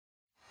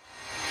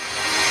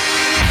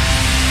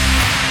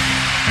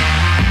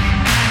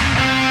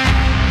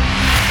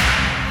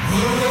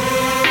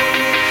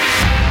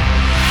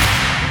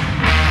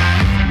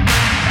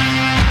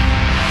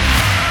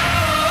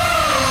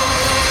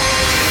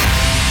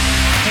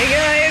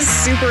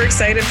super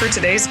excited for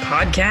today's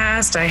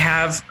podcast. I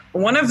have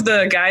one of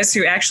the guys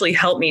who actually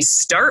helped me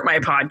start my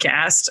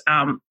podcast,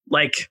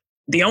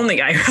 the only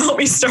guy who helped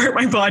me start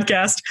my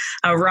podcast,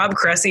 Rob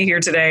Cressy here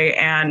today.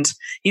 And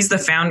he's the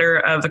founder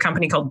of a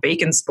company called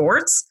Bacon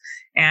Sports,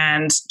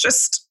 and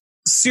just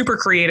super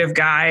creative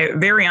guy,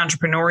 very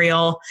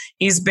entrepreneurial.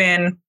 He's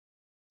been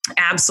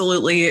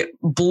absolutely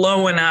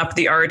blowing up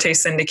the Arete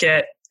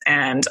Syndicate,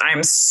 and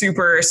I'm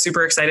super,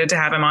 super excited to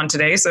have him on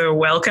today. So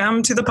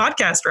welcome to the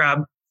podcast,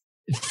 Rob.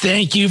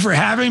 Thank you for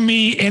having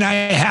me. And I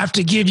have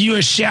to give you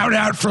a shout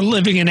out for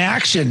living in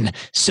action.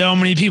 So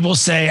many people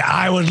say,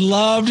 I would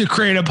love to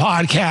create a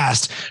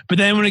podcast, but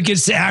then when it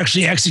gets to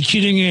actually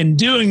executing and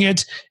doing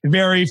it,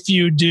 very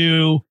few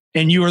do.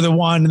 And you are the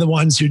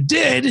ones who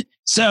did.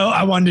 So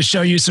I wanted to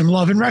show you some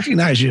love and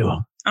recognize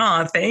you.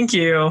 Oh, thank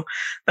you.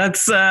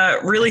 That's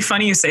really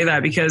funny you say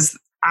that, because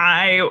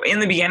I, in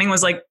the beginning,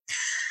 was like,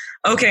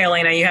 okay,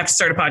 Elena, you have to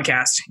start a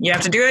podcast. You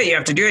have to do it. You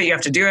have to do it. You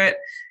have to do it.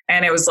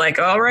 And it was like,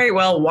 all right,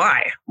 well,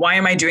 why? Why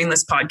am I doing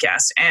this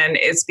podcast? And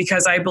it's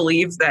because I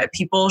believe that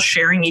people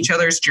sharing each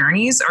other's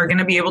journeys are going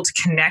to be able to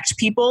connect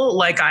people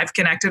like I've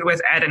connected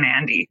with Ed and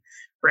Andy,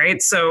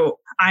 right? So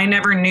I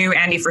never knew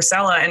Andy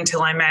Frisella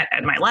until I met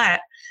Ed Mylett.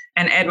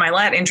 And Ed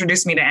Mylett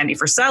introduced me to Andy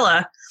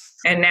Frisella.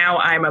 And now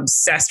I'm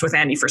obsessed with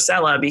Andy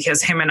Frisella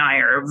because him and I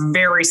are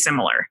very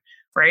similar,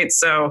 right?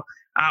 So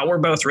we're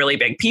both really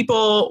big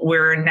people.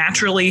 We're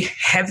naturally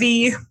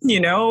heavy,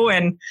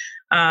 and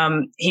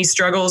he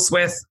struggles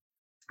with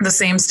the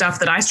same stuff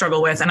that I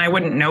struggle with. And I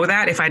wouldn't know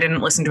that if I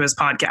didn't listen to his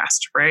podcast,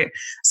 right?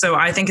 So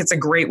I think it's a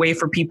great way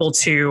for people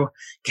to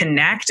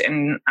connect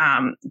and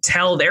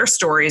tell their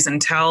stories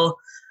and tell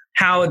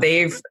how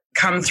they've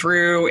come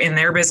through in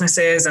their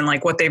businesses and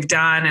like what they've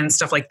done and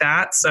stuff like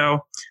that. So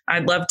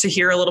I'd love to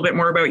hear a little bit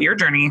more about your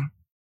journey.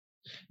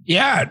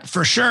 Yeah,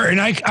 for sure.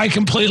 And I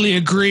completely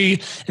agree.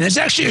 And it's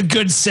actually a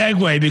good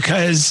segue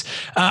because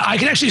I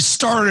can actually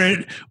start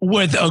it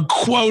with a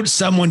quote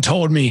someone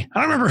told me.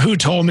 I don't remember who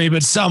told me,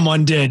 but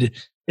someone did.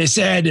 They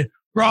said,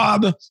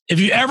 Rob, if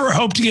you ever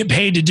hope to get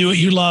paid to do what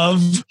you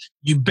love,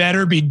 you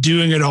better be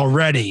doing it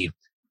already.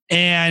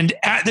 And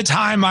at the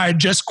time, I had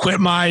just quit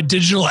my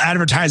digital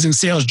advertising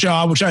sales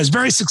job, which I was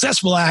very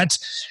successful at,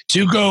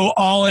 to go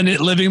all in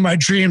it, living my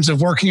dreams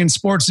of working in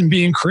sports and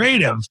being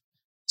creative.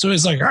 So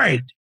it's like, all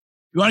right,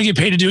 you want to get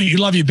paid to do what you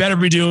love, you better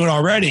be doing it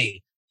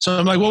already. So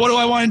I'm like, well, what do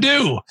I want to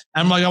do?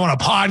 I'm like, I want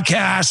a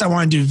podcast. I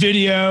want to do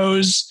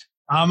videos.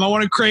 I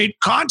want to create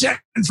content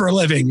for a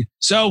living.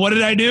 So what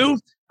did I do?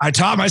 I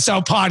taught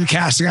myself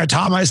podcasting. I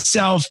taught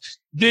myself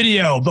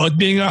video, both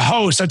being a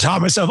host. I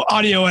taught myself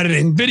audio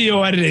editing,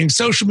 video editing,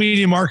 social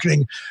media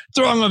marketing,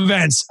 throwing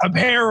events,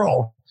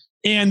 apparel.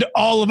 And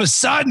all of a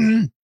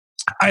sudden,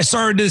 I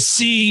started to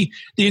see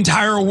the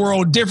entire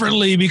world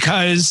differently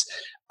because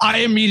I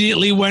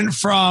immediately went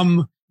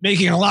from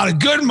making a lot of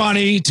good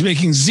money to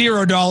making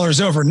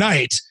 $0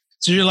 overnight.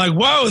 So you're like,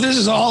 whoa, this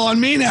is all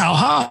on me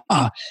now,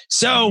 huh?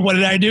 So what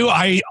did I do?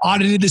 I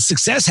audited the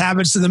success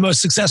habits of the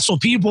most successful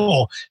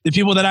people, the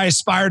people that I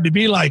aspired to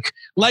be like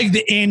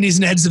the Andys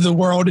and Eds of the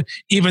world,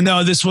 even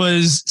though this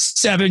was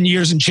 7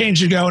 years and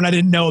change ago and I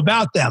didn't know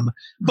about them.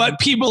 But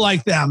people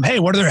like them, hey,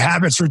 what are their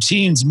habits,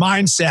 routines,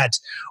 mindset?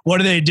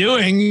 What are they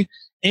doing?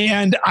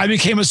 And I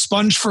became a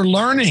sponge for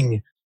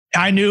learning.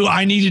 I knew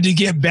I needed to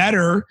get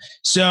better.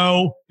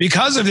 So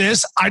because of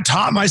this, I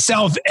taught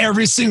myself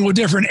every single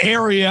different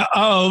area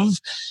of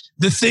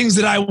the things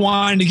that I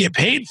wanted to get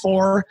paid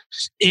for.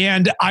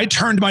 And I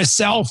turned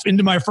myself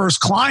into my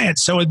first client.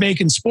 So with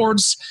Bacon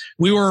Sports,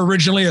 we were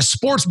originally a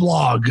sports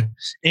blog.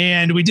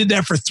 And we did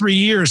that for 3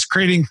 years,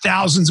 creating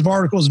thousands of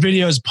articles,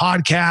 videos,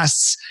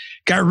 podcasts,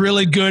 got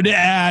really good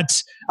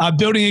at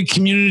building a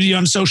community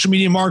on social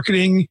media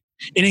marketing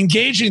and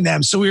engaging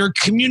them. So we were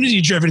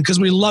community driven because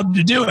we loved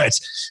to do it.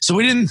 So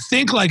we didn't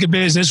think like a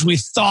business. We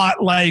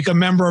thought like a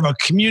member of a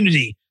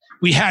community.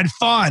 We had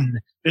fun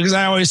because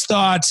I always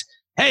thought,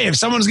 hey, if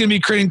someone's going to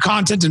be creating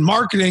content and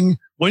marketing,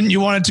 wouldn't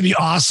you want it to be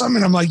awesome?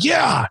 And I'm like,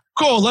 yeah,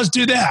 cool. Let's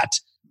do that.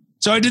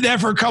 So I did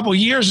that for a couple of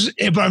years,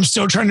 but I'm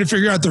still trying to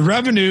figure out the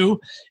revenue.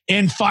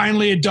 And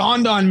finally it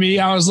dawned on me.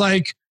 I was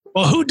like,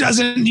 well, who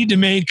doesn't need to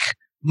make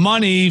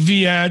money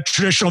via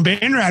traditional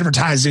banner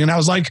advertising? And I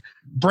was like,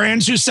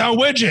 brands who sell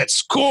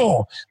widgets.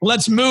 Cool.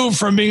 Let's move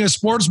from being a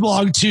sports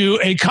blog to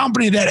a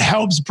company that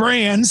helps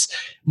brands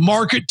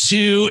market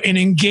to and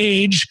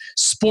engage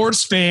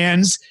sports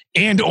fans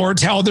and or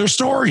tell their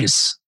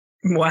stories.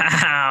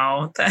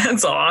 Wow.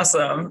 That's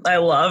awesome. I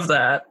love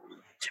that.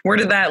 Where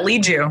did that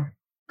lead you?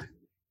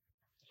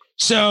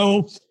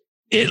 So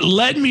it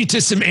led me to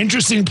some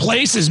interesting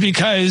places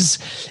because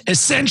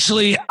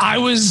essentially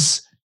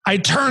I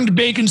turned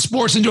Bacon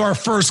Sports into our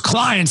first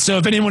client. So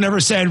if anyone ever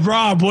said,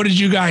 Rob, what did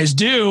you guys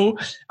do?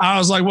 I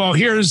was like, well,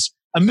 here's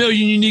 1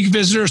 million unique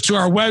visitors to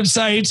our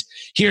website.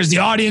 Here's the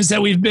audience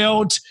that we've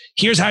built.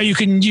 Here's how you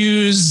can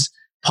use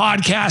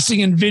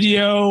podcasting and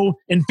video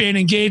and fan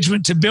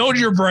engagement to build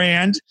your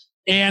brand.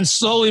 And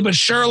slowly but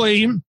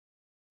surely,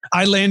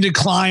 I landed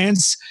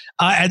clients.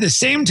 At the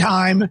same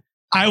time,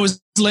 I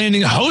was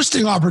landing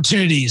hosting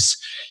opportunities.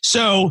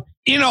 So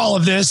in all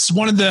of this,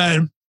 one of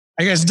the,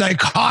 I guess,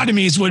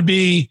 dichotomies would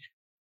be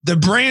the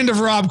brand of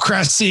Rob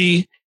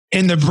Cressy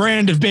and the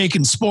brand of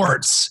Bacon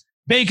Sports.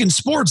 Bacon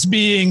Sports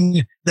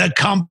being the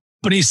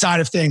company side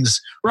of things.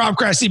 Rob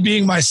Cressy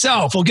being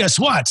myself. Well, guess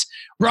what?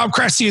 Rob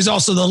Cressy is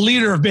also the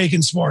leader of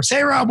Bacon Sports.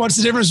 Hey, Rob, what's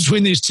the difference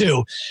between these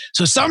two?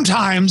 So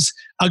sometimes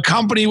a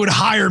company would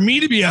hire me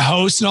to be a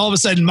host, and all of a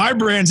sudden my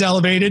brand's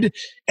elevated.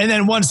 And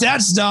then once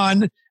that's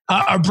done,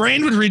 a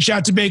brand would reach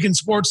out to Bacon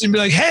Sports and be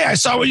like, hey, I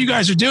saw what you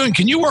guys are doing.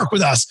 Can you work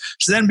with us?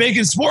 So then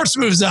Bacon Sports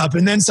moves up.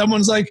 And then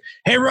someone's like,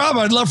 hey, Rob,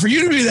 I'd love for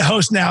you to be the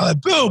host now.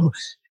 Like, boom.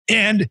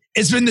 And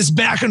it's been this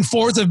back and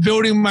forth of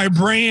building my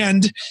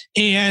brand.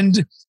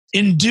 And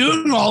in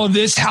doing all of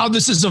this, how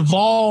this has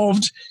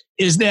evolved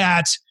is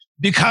that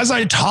because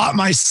I taught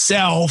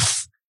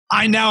myself,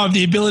 I now have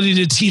the ability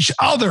to teach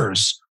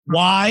others.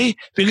 Why?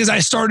 Because I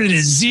started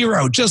at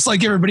zero, just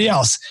like everybody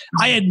else.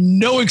 I had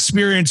no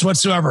experience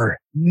whatsoever,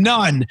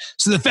 none.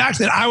 So the fact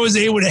that I was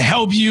able to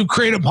help you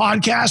create a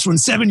podcast when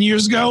 7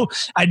 years ago,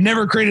 I'd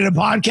never created a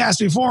podcast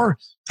before,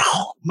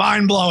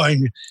 mind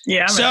blowing.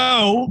 Yeah.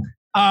 So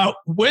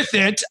with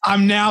it,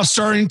 I'm now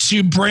starting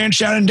to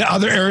branch out into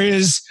other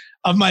areas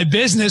of my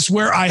business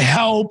where I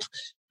help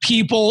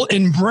people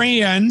in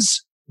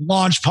brands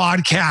launch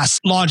podcasts,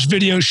 launch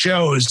video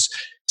shows,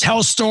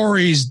 tell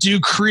stories, do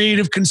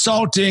creative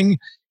consulting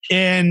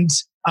and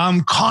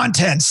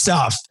content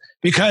stuff,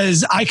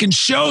 because I can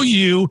show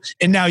you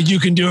and now you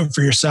can do it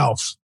for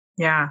yourself.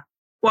 Yeah.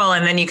 Well,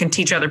 and then you can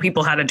teach other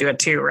people how to do it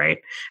too, right?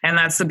 And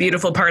that's the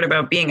beautiful part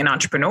about being an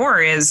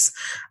entrepreneur is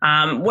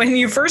when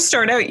you first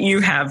start out, you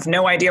have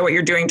no idea what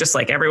you're doing, just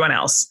like everyone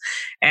else.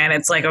 And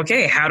it's like,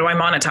 okay, how do I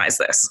monetize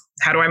this?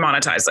 How do I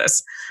monetize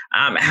this?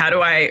 How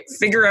do I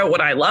figure out what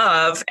I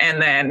love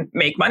and then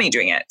make money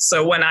doing it?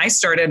 So when I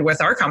started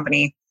with our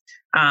company,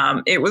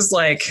 it was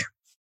like,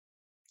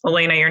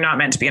 Elena, you're not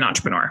meant to be an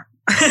entrepreneur.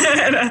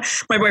 And,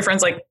 my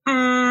boyfriend's like,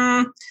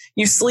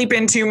 you sleep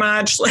in too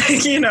much.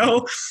 Like,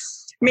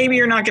 maybe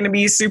you're not going to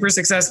be super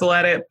successful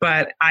at it,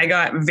 but I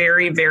got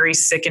very, very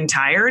sick and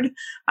tired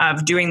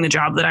of doing the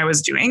job that I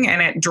was doing.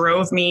 And it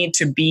drove me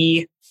to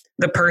be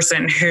the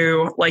person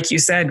who, like you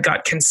said,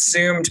 got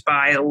consumed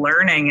by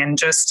learning and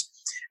just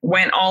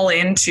went all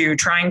into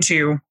trying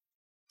to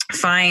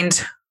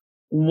find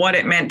what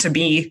it meant to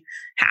be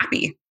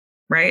happy,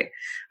 right?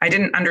 I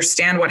didn't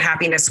understand what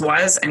happiness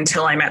was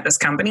until I met this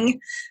company.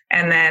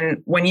 And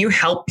then when you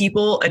help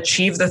people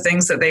achieve the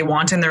things that they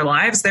want in their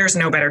lives, there's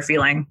no better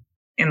feeling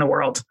in the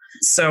world.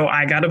 So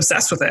I got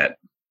obsessed with it.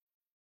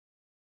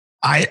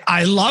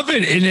 I love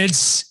it. And it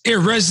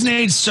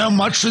resonates so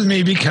much with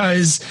me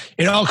because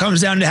it all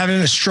comes down to having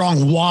a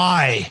strong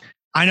why.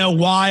 I know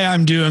why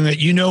I'm doing it.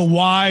 You know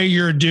why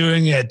you're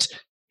doing it.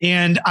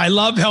 And I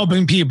love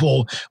helping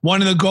people.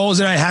 One of the goals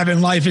that I have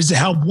in life is to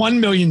help 1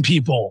 million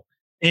people.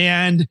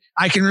 And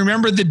I can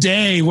remember the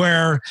day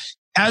where,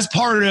 as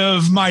part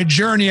of my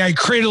journey, I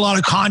create a lot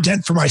of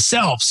content for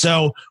myself.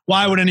 So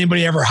why would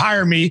anybody ever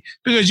hire me?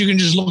 Because you can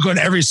just look on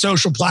every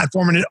social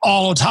platform and at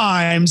all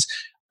times,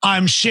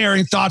 I'm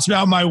sharing thoughts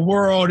about my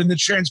world and the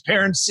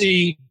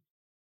transparency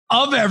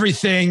of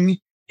everything.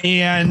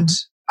 And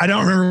I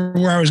don't remember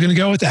where I was going to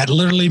go with that.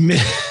 Literally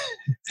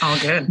all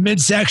good.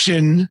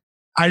 Midsection,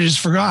 I just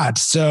forgot.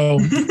 So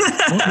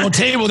we'll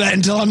table that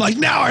until I'm like,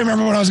 now I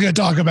remember what I was going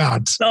to talk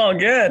about. Oh,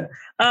 good.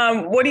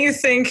 What do you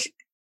think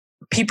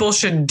people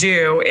should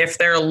do if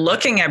they're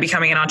looking at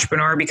becoming an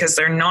entrepreneur because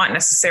they're not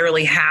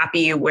necessarily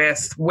happy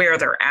with where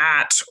they're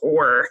at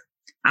or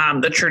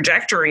the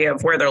trajectory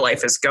of where their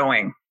life is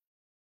going?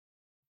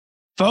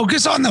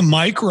 Focus on the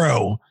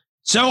micro.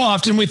 So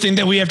often we think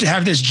that we have to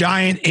have this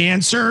giant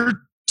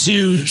answer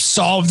to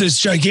solve this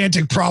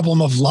gigantic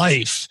problem of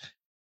life.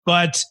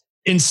 But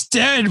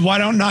instead, why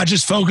don't not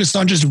just focus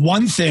on just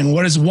one thing?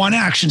 What is one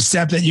action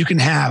step that you can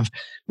have?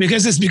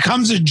 Because this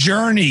becomes a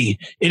journey.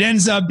 It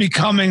ends up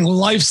becoming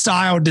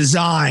lifestyle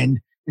design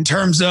in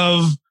terms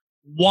of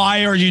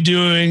why are you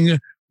doing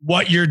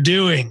what you're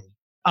doing?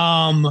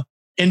 And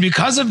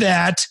because of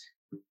that,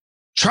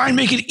 try and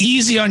make it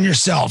easy on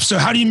yourself. So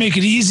how do you make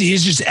it easy?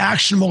 It's just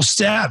actionable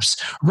steps.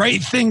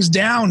 Write things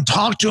down.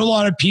 Talk to a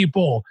lot of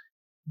people.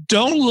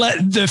 Don't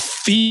let the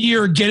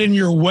fear get in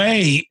your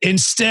way.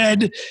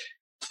 Instead,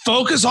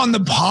 focus on the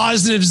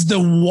positives, the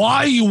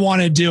why you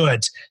want to do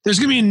it. There's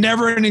going to be a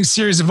never-ending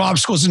series of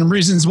obstacles and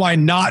reasons why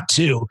not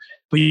to.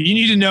 But you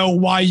need to know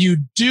why you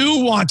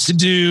do want to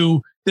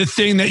do the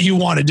thing that you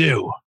want to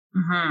do.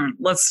 Mm-hmm.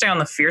 Let's stay on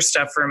the fear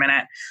stuff for a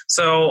minute.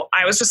 So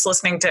I was just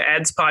listening to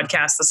Ed's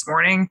podcast this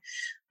morning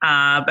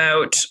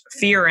about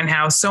fear and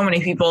how so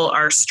many people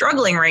are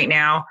struggling right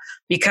now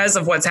because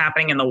of what's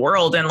happening in the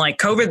world. And like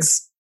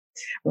COVID's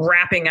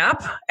wrapping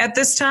up at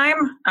this time,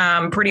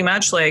 pretty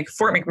much. Like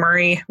Fort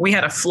McMurray, we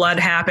had a flood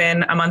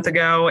happen a month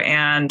ago,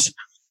 and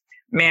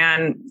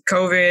man,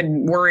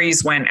 COVID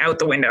worries went out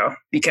the window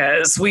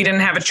because we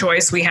didn't have a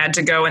choice. We had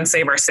to go and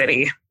save our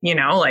city.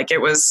 Like it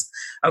was,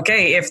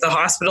 okay, if the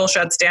hospital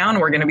shuts down,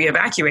 we're going to be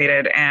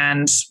evacuated,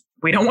 and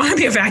we don't want to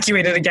be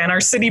evacuated again.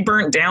 Our city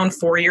burnt down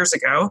 4 years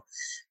ago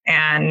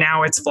and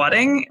now it's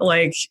flooding.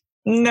 Like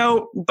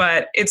no,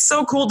 but it's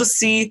so cool to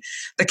see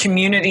the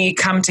community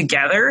come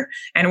together.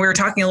 And we were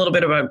talking a little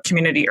bit about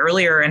community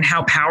earlier and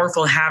how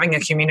powerful having a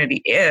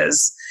community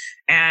is.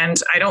 And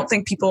I don't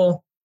think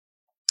people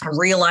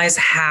realize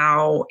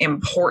how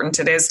important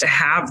it is to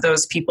have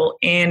those people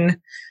in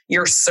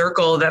your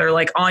circle that are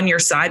like on your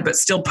side, but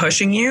still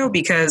pushing you,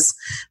 because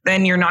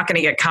then you're not going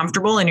to get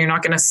comfortable and you're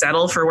not going to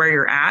settle for where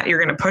you're at.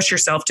 You're going to push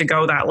yourself to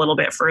go that little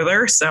bit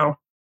further. So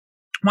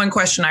one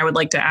question I would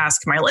like to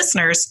ask my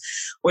listeners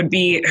would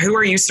be, who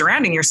are you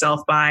surrounding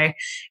yourself by?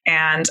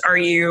 And are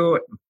you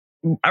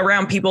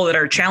around people that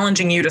are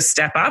challenging you to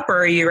step up, or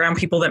are you around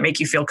people that make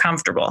you feel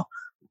comfortable?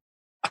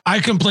 I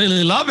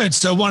completely love it.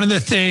 So one of the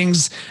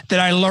things that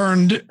I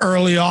learned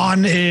early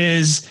on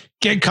is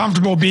get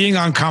comfortable being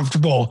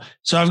uncomfortable.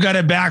 So I've got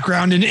a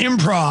background in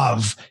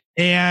improv,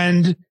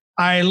 and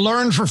I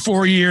learned for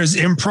 4 years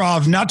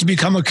improv, not to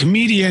become a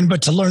comedian,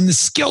 but to learn the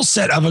skill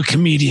set of a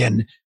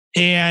comedian.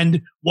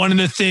 And one of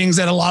the things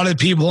that a lot of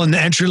people in the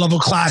entry-level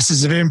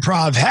classes of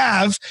improv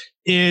have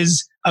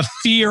is a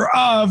fear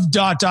of ...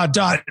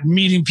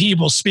 meeting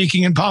people,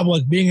 speaking in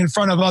public, being in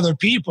front of other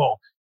people.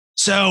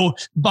 So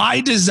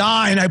by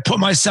design, I put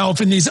myself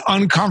in these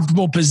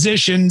uncomfortable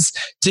positions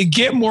to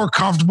get more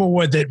comfortable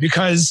with it,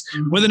 because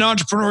with an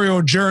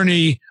entrepreneurial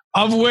journey,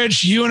 of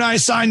which you and I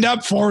signed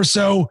up for,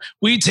 so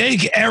we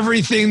take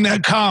everything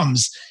that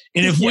comes.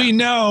 And if we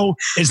know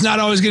it's not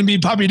always going to be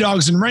puppy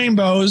dogs and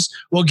rainbows,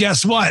 well,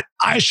 guess what?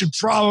 I should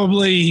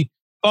probably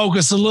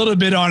focus a little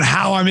bit on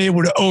how I'm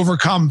able to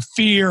overcome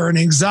fear and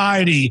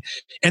anxiety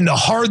and the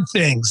hard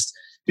things,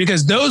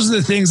 because those are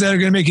the things that are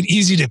going to make it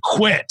easy to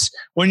quit.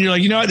 When you're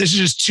like, you know what, this is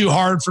just too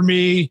hard for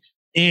me.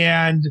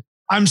 And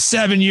I'm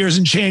 7 years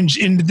and change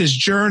into this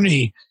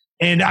journey.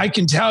 And I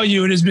can tell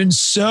you it has been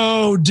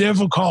so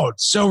difficult,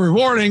 so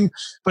rewarding,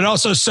 but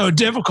also so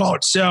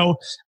difficult. So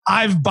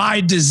I've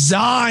by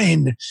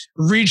design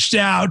reached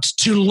out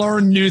to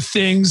learn new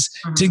things,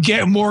 to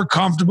get more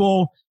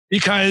comfortable,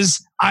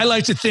 because I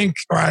like to think,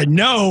 or I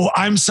know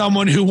I'm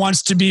someone who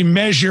wants to be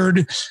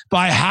measured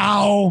by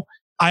how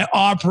I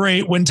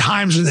operate when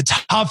times are the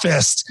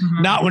toughest,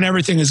 not when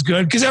everything is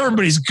good, because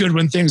everybody's good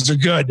when things are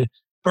good.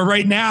 But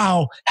right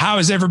now, how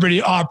is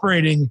everybody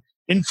operating?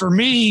 And for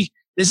me,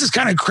 this is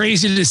kind of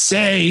crazy to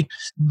say,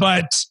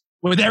 but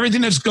with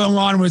everything that's going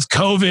on with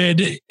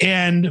COVID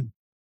and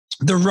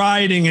the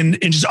rioting and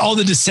just all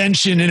the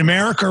dissension in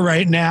America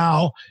right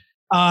now,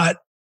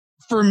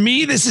 for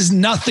me, this is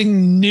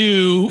nothing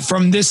new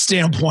from this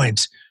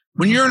standpoint.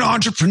 When you're an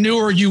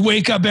entrepreneur, you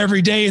wake up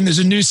every day and there's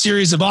a new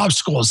series of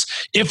obstacles.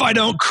 If I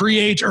don't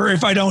create or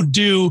if I don't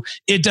do,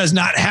 it does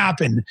not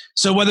happen.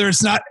 So whether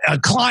it's not a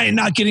client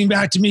not getting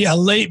back to me, a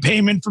late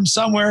payment from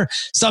somewhere,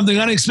 something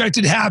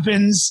unexpected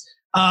happens,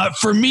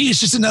 for me,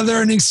 it's just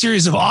another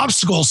series of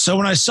obstacles. So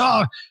when I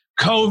saw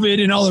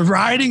COVID and all the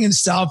rioting and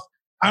stuff,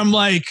 I'm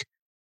like,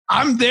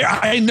 I'm there.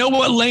 I know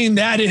what lane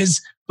that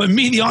is. But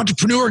me, the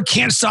entrepreneur,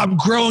 can't stop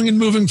growing and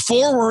moving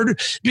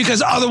forward,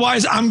 because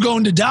otherwise I'm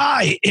going to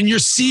die. And you're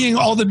seeing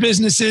all the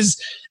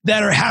businesses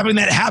that are having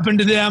that happen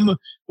to them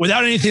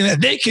without anything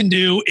that they can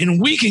do.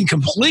 And we can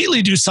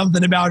completely do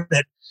something about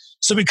it.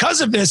 So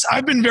because of this,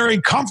 I've been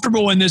very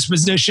comfortable in this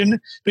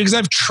position, because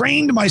I've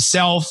trained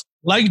myself,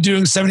 like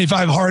doing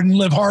 75 hard and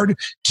live hard,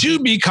 to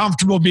be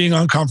comfortable being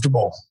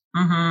uncomfortable.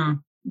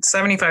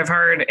 75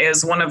 hard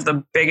is one of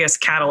the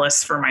biggest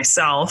catalysts for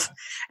myself.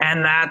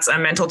 And that's a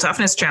mental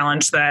toughness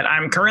challenge that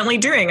I'm currently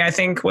doing. I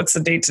think, what's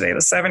the date today? The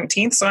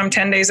 17th. So I'm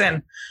 10 days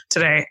in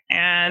today.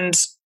 And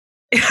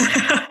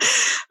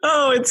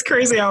oh, it's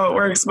crazy how it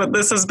works. But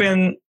this has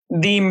been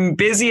the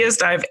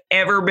busiest I've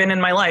ever been in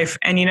my life.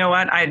 And you know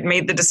what? I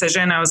made the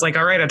decision. I was like,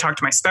 all right, I talked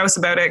to my spouse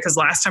about it, because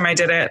last time I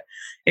did it,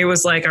 it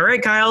was like, all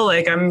right, Kyle,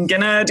 like I'm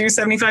going to do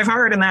 75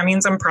 hard. And that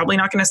means I'm probably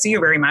not going to see you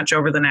very much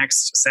over the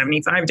next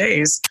 75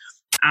 days.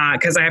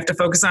 Because I have to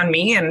focus on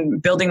me and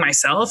building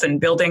myself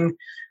and building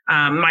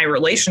my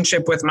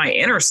relationship with my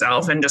inner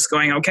self, and just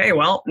going, okay,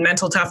 well,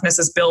 mental toughness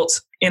is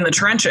built in the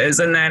trenches.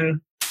 And then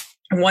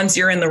once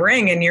you're in the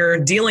ring and you're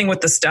dealing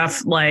with the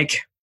stuff,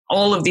 like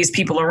all of these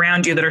people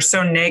around you that are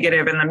so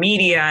negative in the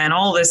media and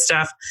all this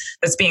stuff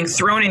that's being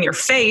thrown in your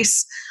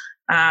face,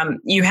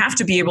 you have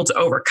to be able to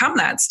overcome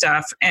that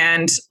stuff.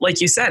 And like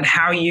you said,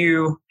 how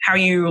you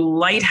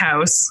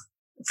lighthouse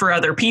for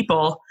other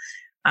people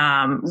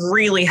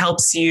really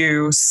helps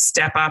you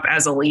step up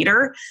as a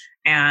leader.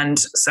 And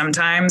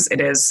sometimes it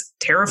is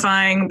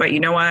terrifying, but you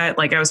know what?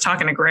 Like I was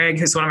talking to Greg,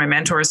 who's one of my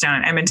mentors down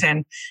in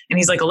Edmonton, and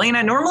he's like,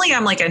 Elena, normally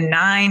I'm like a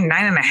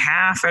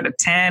 9.5 out of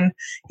 10.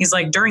 He's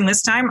like, during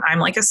this time, I'm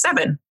like a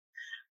 7,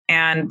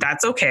 and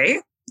that's okay.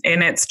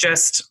 And it's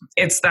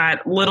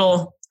that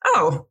little,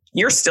 oh,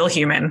 you're still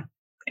human.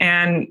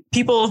 And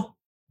people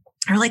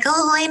are like,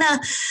 oh, Elena,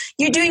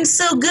 you're doing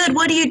so good.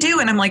 What do you do?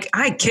 And I'm like,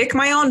 I kick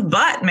my own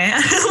butt, man.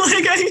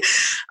 Like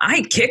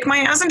I kick my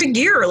ass into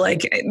gear.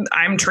 Like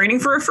I'm training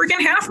for a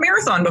freaking half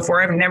marathon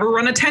before. I've never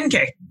run a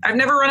 10K. I've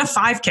never run a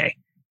 5K,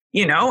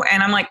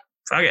 and I'm like,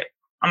 fuck it.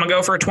 I'm going to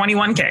go for a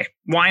 21K.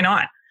 Why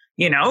not?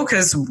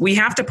 Because we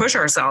have to push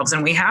ourselves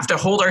and we have to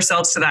hold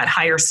ourselves to that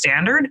higher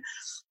standard.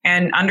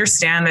 and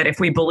understand that if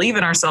we believe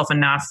in ourselves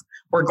enough,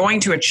 we're going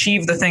to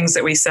achieve the things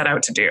that we set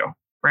out to do.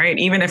 Right.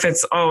 Even if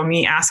it's,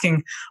 me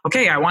asking,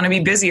 okay, I want to be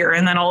busier.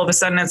 And then all of a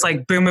sudden it's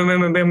like boom, boom,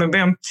 boom, boom, boom, boom,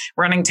 boom,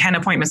 running 10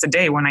 appointments a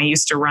day when I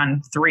used to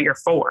run 3 or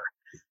 4,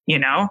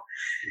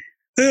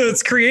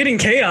 It's creating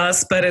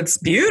chaos, but it's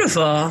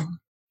beautiful.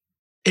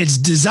 It's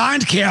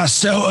designed chaos.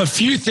 So a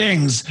few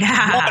things.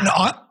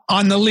 Yeah.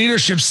 On the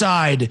leadership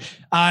side,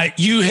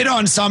 you hit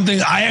on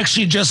something. I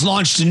actually just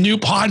launched a new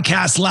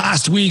podcast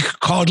last week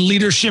called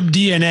Leadership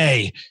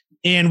DNA.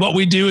 And what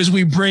we do is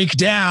we break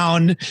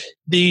down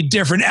the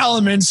different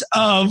elements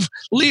of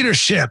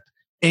leadership.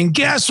 And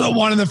guess what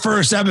one of the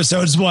first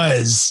episodes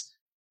was?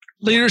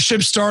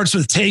 Leadership starts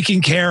with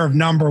taking care of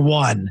number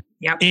one.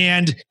 Yep.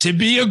 And to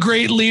be a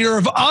great leader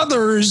of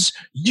others,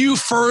 you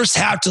first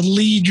have to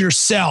lead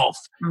yourself.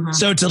 Mm-hmm.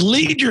 So to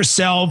lead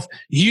yourself,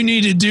 you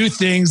need to do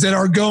things that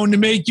are going to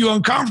make you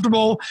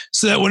uncomfortable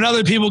so that when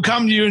other people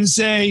come to you and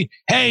say,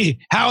 hey,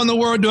 how in the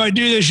world do I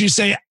do this? You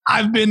say,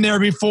 I've been there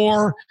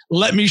before.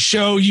 Let me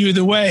show you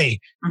the way.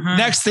 Mm-hmm.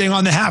 Next thing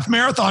on the half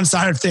marathon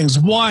side of things,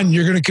 1,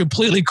 you're going to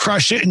completely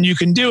crush it and you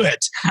can do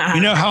it.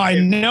 You know how I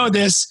know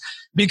this?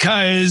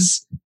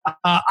 Because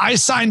I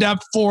signed up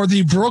for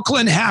the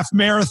Brooklyn Half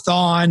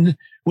Marathon,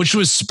 which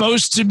was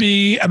supposed to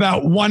be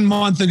about 1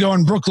 month ago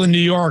in Brooklyn, New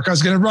York. I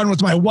was going to run with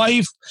my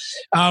wife.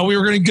 We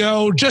were going to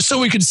go just so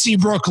we could see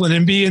Brooklyn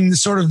and be in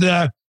sort of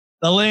the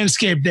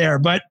landscape there.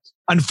 But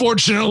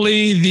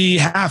unfortunately, the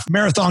half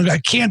marathon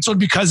got canceled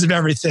because of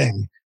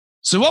everything.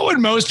 So what would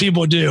most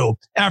people do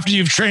after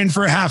you've trained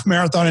for a half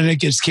marathon and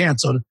it gets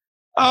canceled?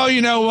 Oh,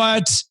 you know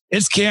what?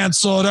 It's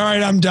canceled. All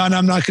right, I'm done.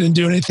 I'm not going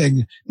to do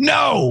anything.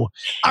 No,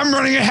 I'm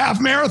running a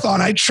half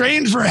marathon. I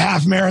trained for a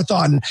half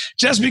marathon.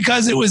 Just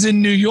because it was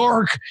in New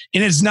York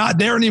and it's not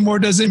there anymore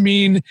doesn't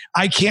mean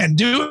I can't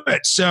do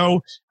it.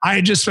 So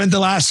I just spent the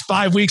last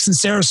 5 weeks in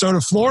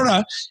Sarasota,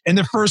 Florida. And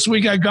the first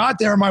week I got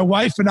there, my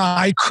wife and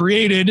I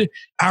created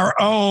our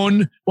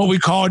own, what we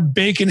called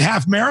Bacon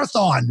Half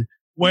Marathon,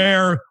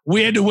 where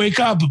we had to wake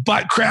up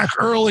butt crack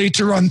early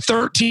to run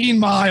 13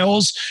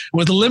 miles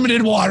with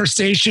limited water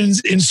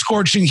stations in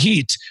scorching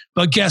heat.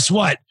 But guess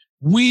what?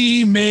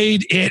 We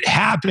made it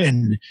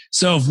happen.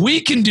 So if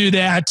we can do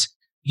that,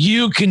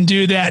 you can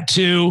do that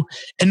too.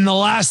 And the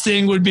last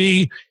thing would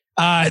be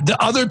the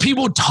other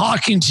people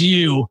talking to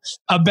you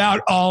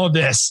about all of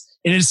this.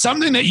 It is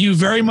something that you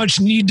very much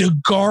need to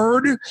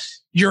guard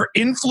your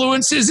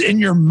influences and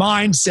your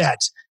mindset,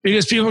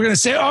 because people are going to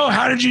say, oh,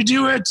 how did you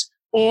do it?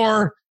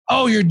 Or,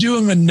 oh, you're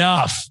doing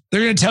enough.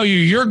 They're going to tell you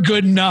you're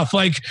good enough.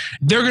 Like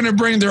they're going to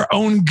bring their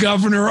own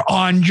governor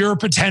on your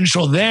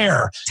potential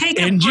there.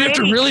 And you have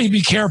to really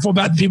be careful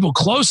about the people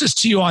closest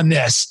to you on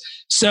this.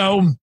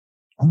 So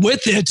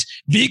with it,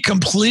 be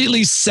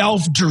completely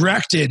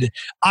self-directed.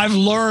 I've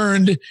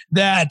learned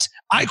that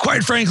I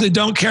quite frankly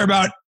don't care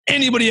about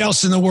anybody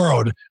else in the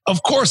world.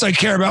 Of course, I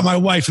care about my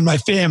wife and my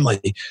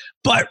family,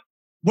 but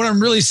what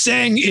I'm really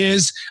saying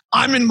is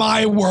I'm in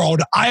my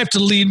world. I have to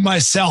lead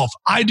myself.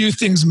 I do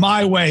things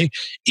my way.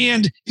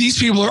 And these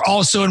people are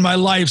also in my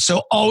life.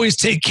 So always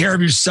take care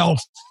of yourself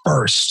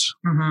first.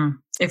 Mm-hmm.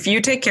 If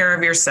you take care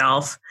of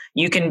yourself,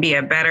 you can be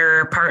a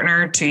better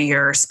partner to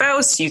your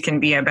spouse. You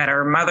can be a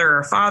better mother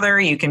or father.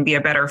 You can be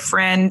a better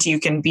friend. You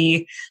can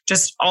be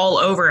just all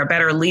over a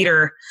better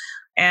leader.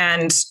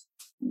 And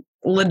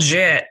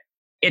legit,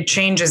 it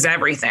changes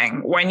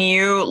everything. When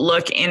you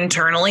look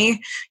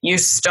internally, you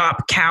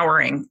stop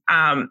cowering.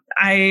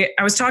 I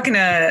was talking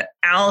to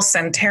Al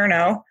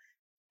Santerno,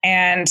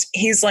 and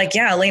he's like,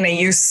 yeah, Elena,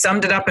 you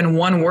summed it up in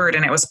one word,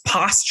 and it was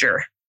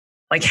posture.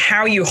 Like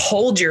how you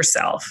hold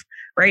yourself,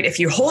 right? If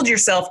you hold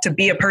yourself to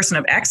be a person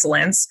of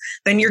excellence,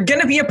 then you're going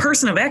to be a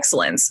person of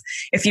excellence.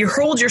 If you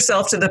hold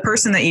yourself to the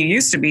person that you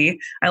used to be,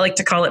 I like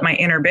to call it my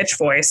inner bitch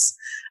voice.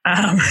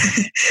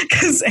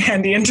 Because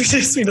Andy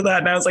introduced me to that,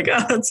 and I was like,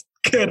 oh, that's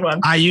a good one.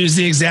 I use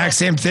the exact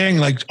same thing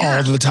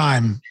all the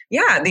time.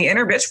 Yeah, the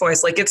inner bitch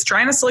voice, like it's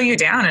trying to slow you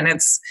down, and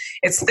it's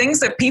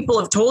things that people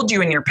have told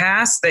you in your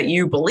past that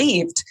you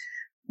believed,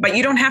 but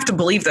you don't have to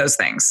believe those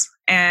things.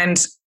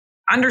 And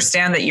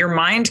understand that your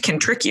mind can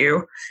trick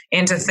you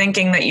into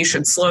thinking that you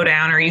should slow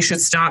down or you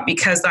should stop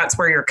because that's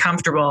where you're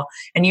comfortable.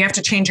 And you have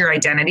to change your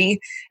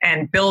identity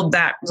and build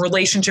that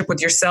relationship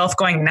with yourself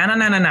going, no.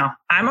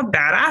 I'm a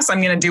badass.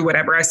 I'm going to do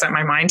whatever I set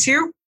my mind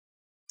to.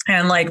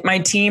 And like my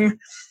team,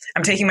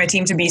 I'm taking my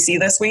team to BC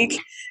this week,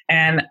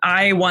 and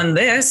I won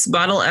this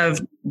bottle of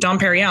Dom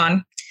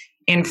Perignon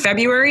in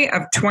February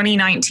of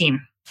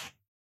 2019.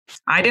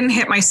 I didn't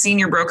hit my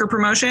senior broker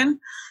promotion.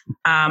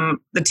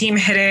 The team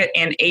hit it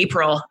in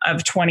April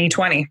of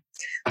 2020.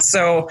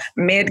 So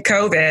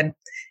mid-COVID,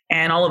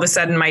 and all of a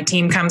sudden my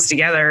team comes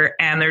together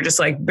and they're just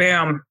like,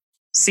 boom,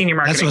 senior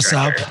marketing director.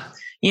 That's what's up.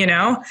 You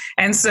know?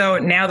 And so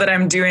now that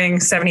I'm doing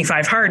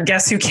 75 hard,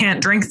 guess who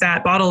can't drink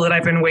that bottle that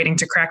I've been waiting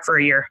to crack for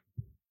a year?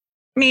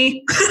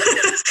 Me.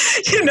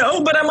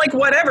 but I'm like,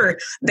 whatever.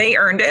 They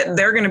earned it.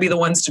 They're going to be the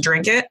ones to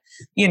drink it,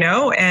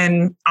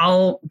 and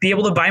I'll be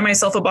able to buy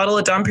myself a bottle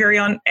of Dom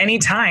Perignon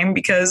anytime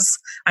because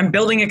I'm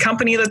building a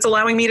company that's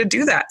allowing me to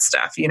do that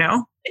stuff,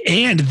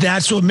 And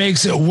that's what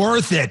makes it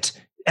worth it.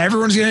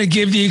 Everyone's going to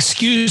give the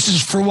excuses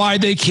for why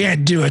they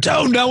can't do it.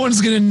 Oh, no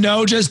one's going to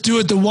know. Just do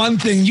it. The one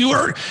thing you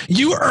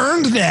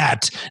earned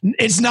that.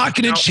 It's not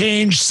going to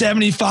change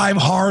 75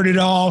 hard at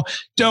all.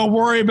 Don't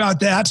worry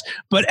about that.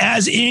 But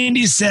as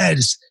Andy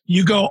says,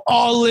 you go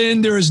all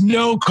in. There is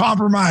no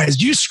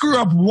compromise. You screw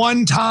up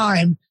one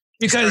time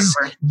because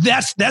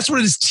that's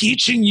what it's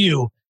teaching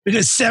you.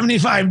 Because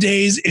 75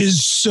 days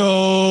is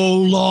so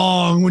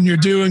long when you're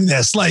doing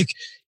this. Like,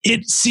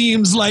 it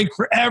seems like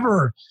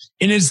forever.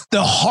 And it's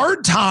the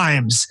hard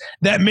times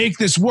that make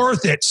this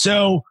worth it.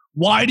 So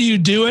why do you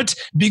do it?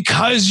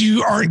 Because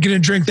you aren't going to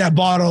drink that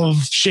bottle of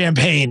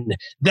champagne.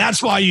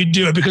 That's why you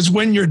do it. Because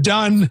when you're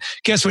done,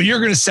 guess what? You're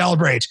going to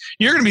celebrate.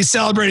 You're going to be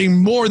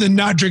celebrating more than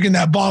not drinking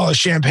that bottle of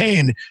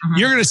champagne. Mm-hmm.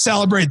 You're going to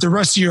celebrate the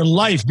rest of your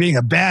life being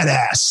a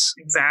badass.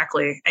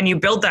 Exactly. And you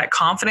build that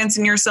confidence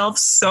in yourself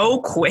so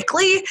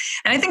quickly.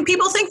 And I think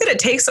people think that it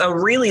takes a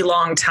really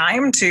long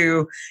time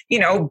to,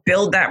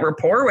 build that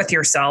rapport with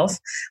yourself.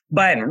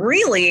 But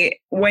really,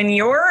 when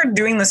you're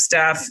doing the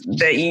stuff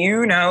that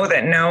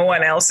that no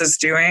one else is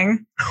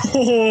doing,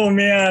 oh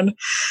man,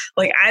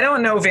 like I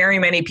don't know very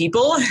many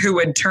people who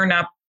would turn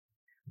up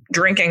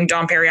drinking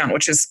Dom Perignon,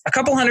 which is a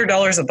couple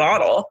 $100 a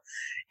bottle.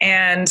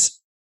 And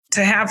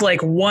to have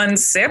like one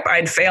sip,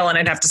 I'd fail and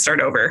I'd have to start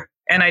over.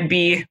 And I'd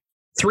be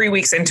 3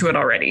 weeks into it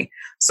already.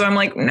 So I'm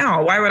like,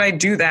 no, why would I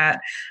do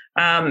that?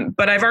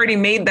 But I've already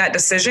made that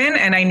decision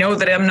and I know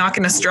that I'm not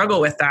going to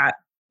struggle with that.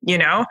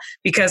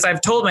 Because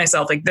I've told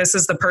myself, like, this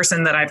is the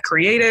person that I've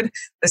created.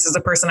 This is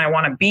the person I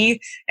want to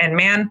be. And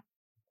man,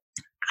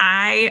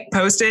 I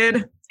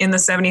posted in the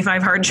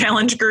 75 Hard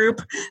Challenge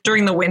group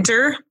during the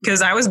winter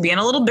because I was being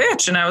a little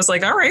bitch. And I was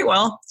like, all right,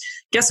 well,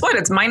 guess what?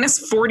 It's minus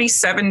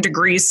 47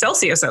 degrees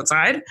Celsius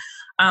outside,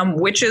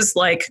 which is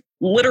like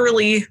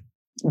literally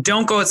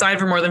don't go outside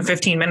for more than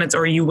 15 minutes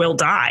or you will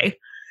die.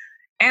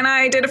 And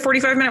I did a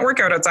 45-minute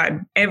workout outside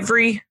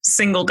every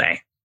single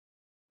day.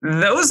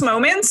 Those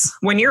moments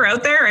when you're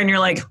out there and you're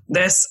like,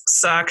 this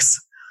sucks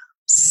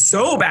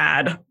so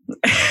bad.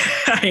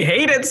 I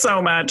hate it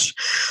so much.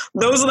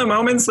 Those are the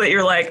moments that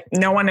you're like,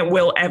 no one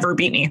will ever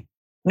beat me.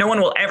 No one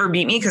will ever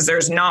beat me because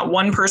there's not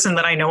one person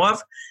that I know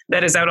of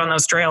that is out on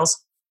those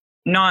trails.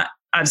 Not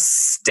a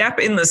step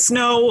in the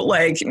snow.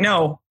 Like,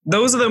 no,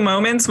 those are the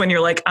moments when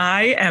you're like,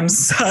 I am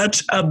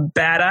such a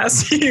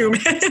badass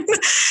human.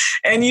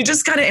 And you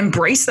just got to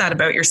embrace that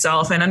about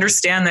yourself and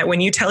understand that when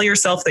you tell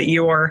yourself that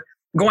you're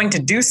going to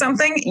do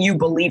something, you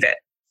believe it,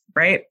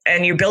 right?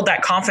 And you build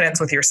that confidence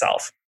with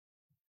yourself.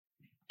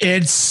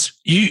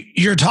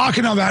 You're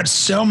talking about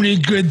so many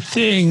good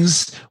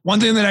things.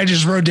 One thing that I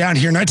just wrote down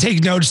here, and I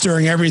take notes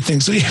during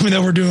everything. So even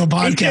though we're doing a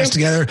podcast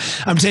together,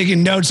 I'm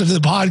taking notes of the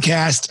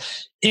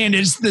podcast. And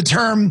it's the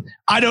term,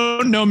 I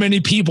don't know many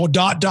people, ...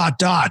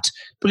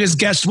 Because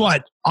guess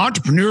what?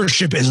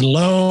 Entrepreneurship is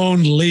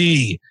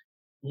lonely.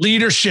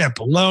 Leadership,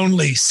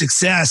 lonely.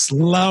 Success,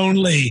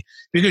 lonely.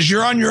 Because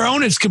you're on your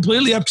own. It's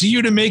completely up to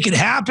you to make it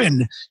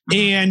happen.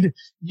 And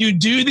you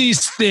do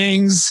these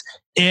things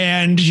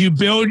and you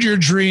build your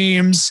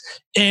dreams.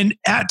 And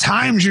at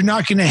times you're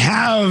not going to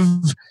have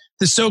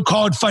the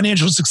so-called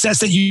financial success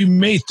that you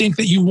may think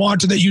that you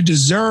want or that you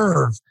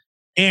deserve.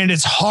 And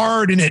it's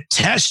hard and it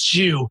tests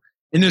you.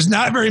 And there's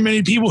not very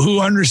many people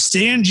who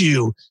understand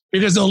you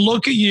because they'll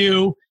look at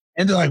you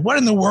and they're like, what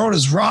in the world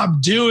is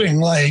Rob doing?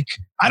 Like,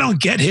 I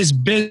don't get his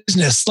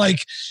business.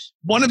 Like,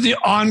 one of the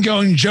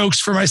ongoing jokes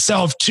for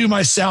myself to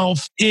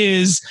myself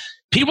is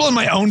people in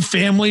my own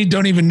family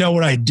don't even know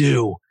what I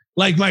do.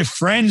 Like, my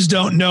friends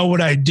don't know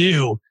what I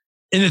do.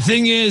 And the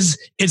thing is,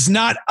 it's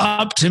not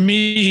up to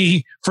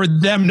me for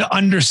them to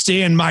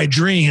understand my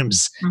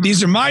dreams. Mm-hmm.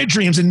 These are my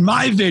dreams and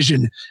my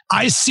vision.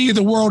 I see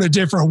the world a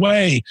different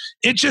way.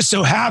 It just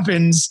so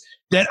happens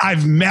that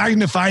I've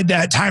magnified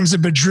that times a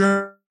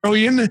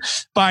bajillion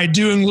by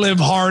doing Live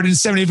Hard and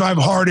 75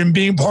 Hard and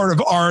being part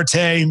of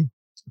Arte,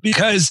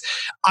 because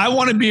I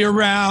want to be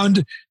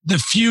around the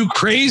few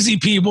crazy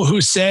people who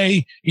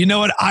say, you know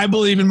what, I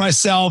believe in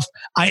myself.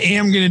 I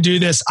am going to do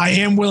this. I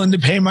am willing to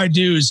pay my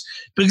dues,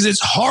 because it's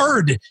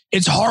hard.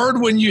 It's hard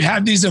when you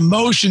have these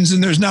emotions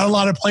and there's not a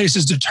lot of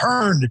places to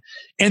turn.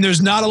 And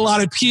there's not a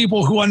lot of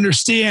people who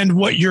understand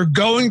what you're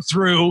going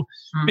through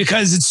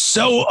because it's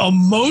so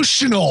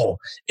emotional.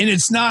 And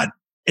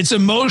it's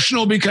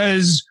emotional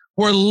because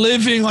we're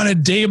living on a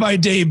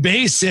day-by-day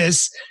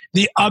basis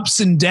the ups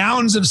and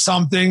downs of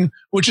something,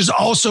 which is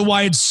also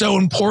why it's so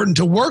important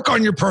to work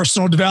on your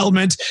personal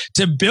development,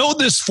 to build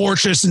this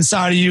fortress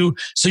inside of you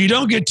so you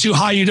don't get too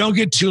high, you don't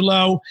get too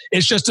low.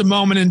 It's just a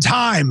moment in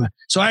time.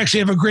 So I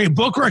actually have a great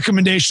book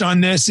recommendation on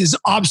this, is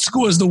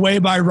Obstacle is the Way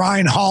by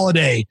Ryan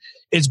Holiday.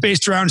 It's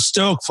based around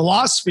Stoic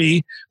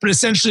philosophy, but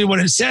essentially what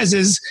it says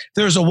is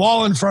there's a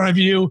wall in front of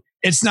you.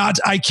 It's not,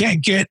 I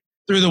can't get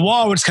through the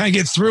wall, which kind of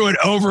get through it,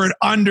 over it,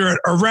 under it,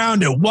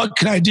 around it. What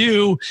can I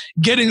do?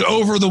 Getting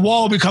over the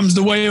wall becomes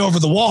the way over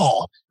the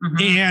wall.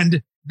 Mm-hmm.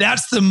 And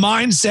that's the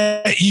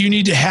mindset you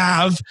need to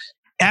have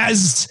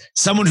as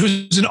someone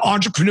who's an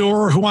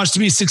entrepreneur who wants to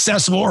be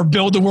successful or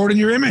build the world in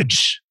your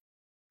image.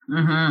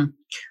 Mm-hmm.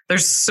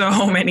 There's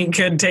so many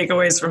good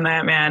takeaways from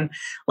that, man.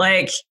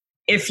 Like,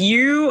 if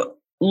you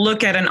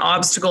look at an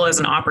obstacle as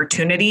an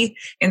opportunity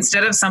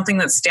instead of something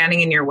that's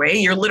standing in your way,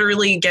 you're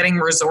literally getting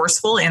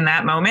resourceful in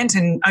that moment.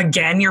 And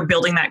again, you're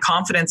building that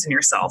confidence in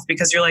yourself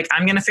because you're like,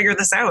 I'm going to figure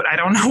this out. I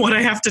don't know what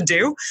I have to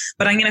do,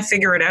 but I'm going to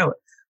figure it out.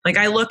 Like,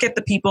 I look at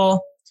the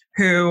people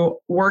who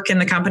work in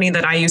the company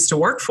that I used to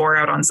work for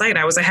out on site.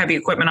 I was a heavy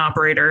equipment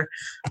operator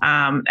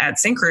at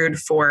Syncrude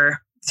for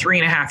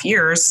 3.5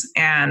 years.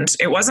 And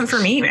it wasn't for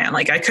me, man.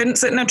 Like, I couldn't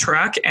sit in a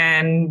truck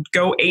and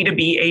go A to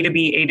B, A to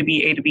B, A to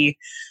B, A to B.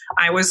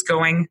 I was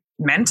going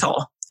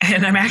mental.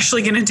 And I'm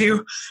actually going to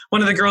do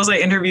one of the girls I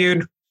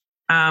interviewed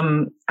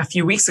a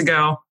few weeks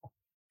ago.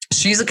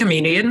 She's a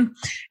comedian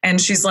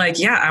and she's like,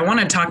 yeah, I want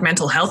to talk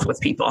mental health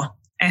with people.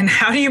 And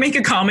how do you make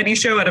a comedy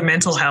show out of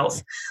mental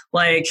health?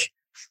 Like,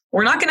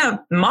 we're not going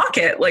to mock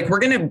it. Like, we're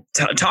going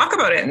to talk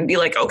about it and be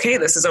like, okay,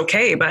 this is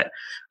okay. But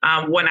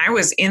when I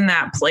was in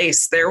that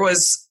place, there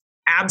was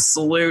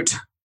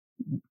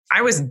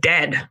I was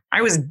dead.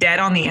 I was dead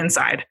on the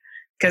inside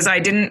because I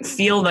didn't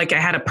feel like I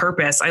had a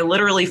purpose. I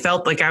literally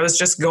felt like I was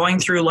just going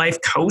through life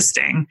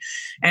coasting.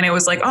 And it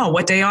was like, oh,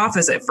 what day off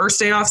is it? First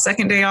day off,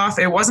 second day off.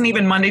 It wasn't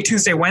even Monday,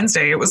 Tuesday,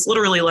 Wednesday. It was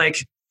literally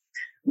like,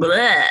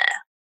 bleh.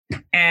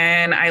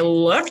 And I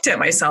looked at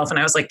myself and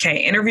I was like, okay,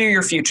 interview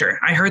your future.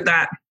 I heard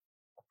that.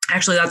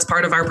 Actually, that's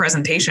part of our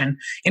presentation.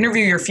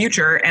 Interview your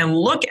future and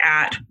look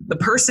at the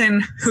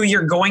person who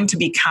you're going to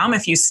become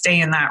if you stay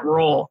in that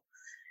role.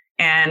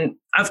 And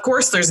of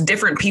course, there's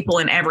different people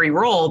in every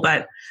role,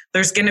 but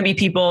there's going to be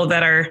people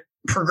that are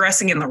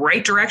progressing in the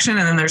right direction.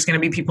 And then there's going to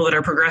be people that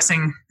are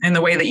progressing in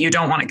the way that you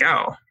don't want to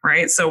go,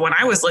 right? So when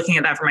I was looking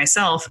at that for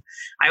myself,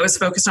 I was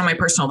focused on my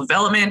personal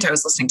development. I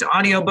was listening to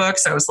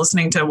audiobooks. I was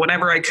listening to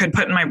whatever I could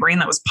put in my brain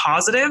that was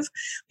positive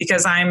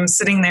because I'm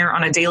sitting there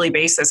on a daily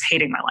basis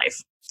hating my life.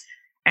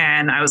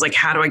 And I was like,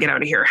 how do I get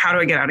out of here? How do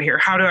I get out of here?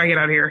 How do I get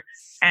out of here?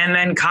 And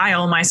then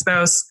Kyle, my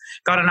spouse,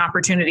 got an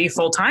opportunity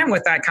full time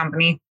with that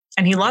company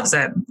and he loves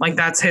it. Like,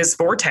 that's his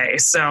forte.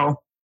 So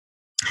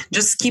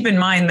just keep in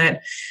mind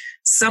that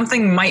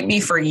something might be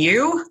for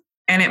you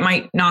and it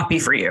might not be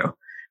for you,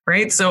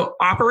 right? So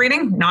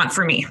operating, not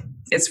for me.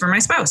 It's for my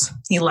spouse.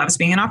 He loves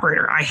being an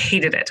operator. I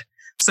hated it.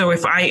 So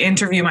if I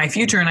interview my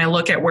future and I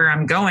look at where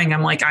I'm going,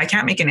 I'm like, I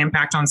can't make an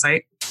impact on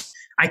site.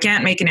 I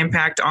can't make an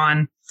impact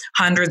on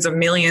hundreds of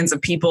millions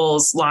of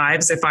people's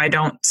lives if I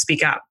don't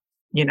speak up,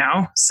 you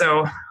know?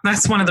 So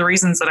that's one of the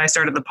reasons that I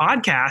started the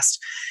podcast.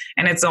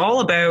 And it's all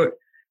about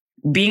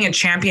being a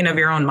champion of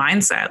your own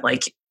mindset.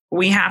 Like,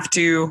 we have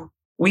to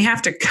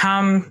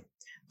come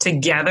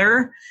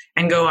together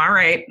and go, all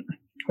right,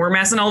 we're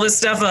messing all this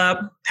stuff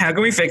up. How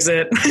can we fix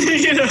it?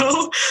 You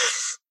know,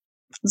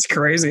 it's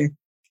crazy.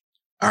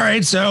 All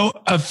right. So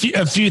a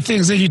few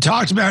things that you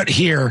talked about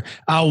here.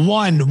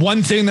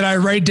 One thing that I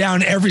write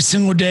down every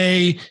single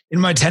day in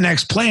my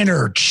 10X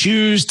planner: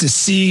 choose to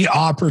see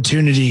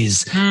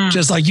opportunities,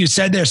 just like you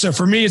said there. So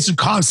for me, it's a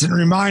constant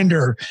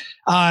reminder.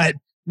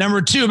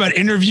 Number 2, about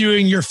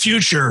interviewing your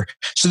future.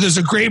 So there's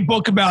a great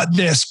book about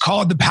this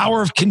called The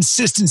Power of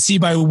Consistency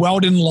by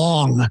Weldon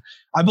Long.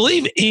 I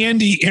believe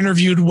Andy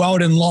interviewed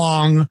Weldon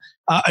Long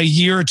a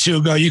year or 2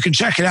 ago. You can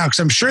check it out because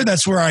I'm sure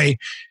that's where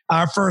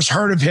I first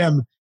heard of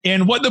him.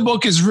 And what the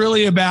book is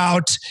really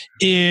about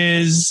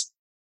is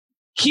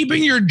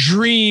keeping your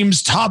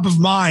dreams top of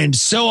mind.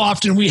 So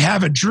often we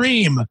have a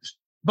dream,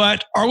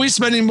 but are we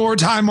spending more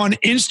time on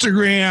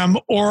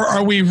Instagram or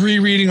are we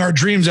rereading our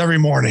dreams every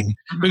morning?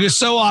 Because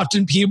so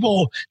often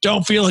people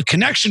don't feel a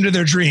connection to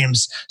their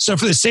dreams. So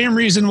for the same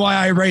reason why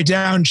I write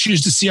down choose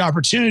to see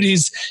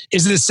opportunities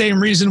is the same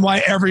reason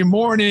why every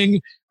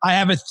morning I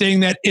have a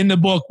thing that in the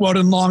book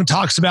Weldon Long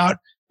talks about,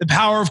 the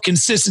power of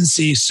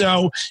consistency.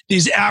 So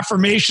these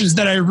affirmations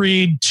that I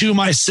read to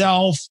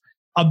myself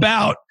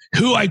about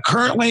who I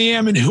currently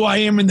am and who I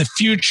am in the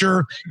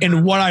future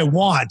and what I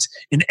want.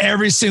 And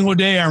every single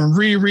day I'm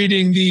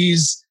rereading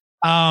these,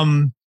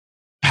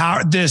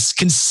 this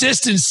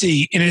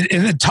consistency. And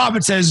in the top,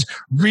 it says,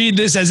 read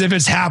this as if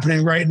it's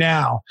happening right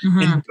now.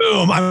 And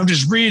boom, I'm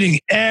just reading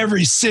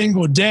every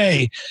single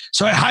day.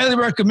 So I highly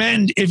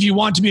recommend, if you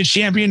want to be a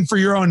champion for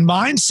your own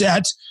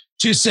mindset,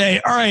 to say,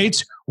 all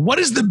right, what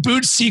is the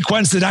boot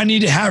sequence that I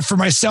need to have for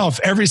myself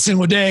every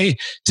single day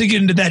to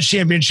get into that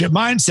championship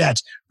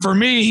mindset? For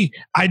me,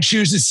 I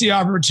choose to see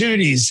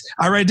opportunities.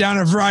 I write down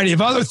a variety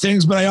of other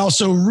things, but I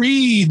also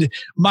read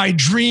my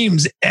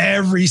dreams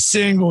every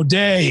single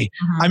day.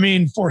 I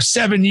mean, for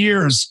 7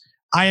 years,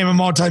 I am a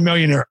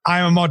multimillionaire. I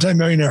am a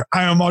multimillionaire.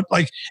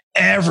 Like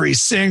every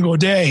single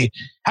day.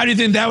 How do you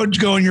think that would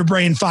go in your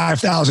brain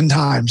 5,000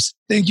 times?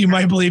 Think you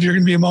might believe you're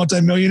going to be a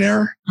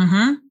multimillionaire?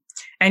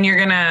 And you're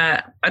going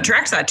to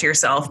attract that to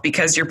yourself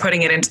because you're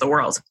putting it into the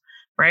world,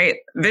 right?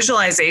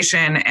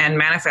 Visualization and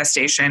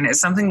manifestation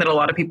is something that a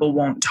lot of people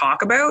won't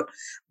talk about,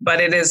 but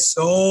it is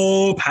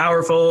so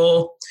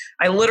powerful.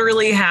 I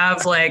literally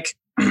have like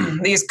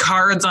these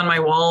cards on my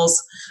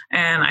walls,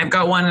 and I've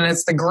got one and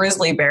it's the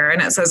grizzly bear, and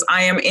it says,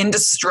 I am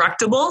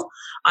indestructible.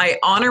 I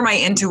honor my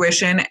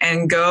intuition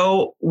and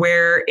go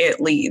where it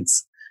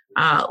leads.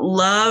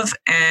 Love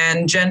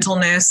and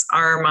gentleness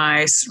are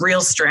my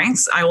real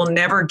strengths. I will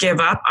never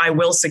give up. I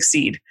will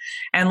succeed.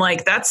 And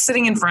like, that's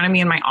sitting in front of me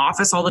in my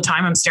office all the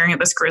time. I'm staring at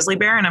this grizzly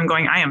bear and I'm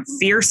going, I am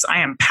fierce. I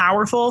am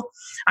powerful.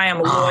 I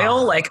am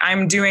loyal. Like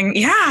I'm doing,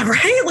 yeah,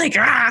 right. Like,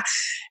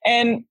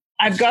 and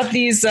I've got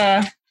these,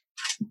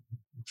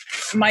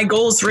 my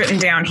goals written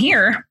down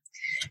here,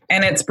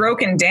 and it's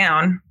broken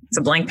down. It's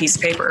a blank piece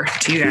of paper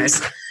to you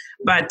guys.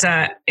 But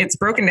it's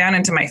broken down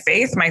into my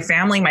faith, my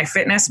family, my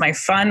fitness, my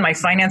fun, my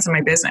finance, and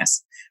my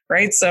business,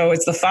 right? So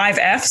it's the 5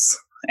 F's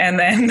and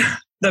then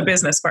the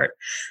business part.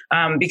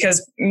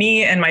 Because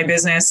me and my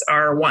business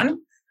are one.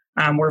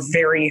 I'm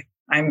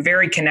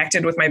very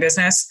connected with my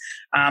business,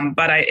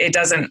 but it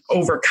doesn't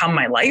overcome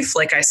my life.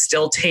 Like I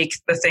still take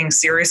the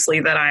things seriously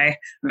that I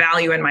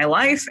value in my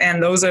life.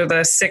 And those are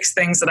the 6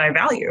 things that I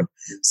value.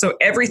 So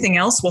everything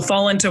else will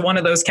fall into one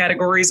of those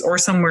categories or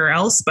somewhere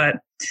else. But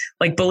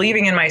like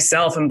believing in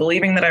myself and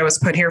believing that I was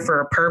put here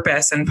for a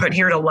purpose and put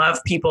here to love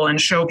people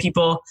and show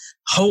people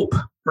hope,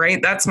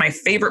 right? That's my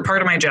favorite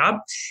part of my job,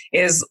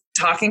 is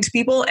talking to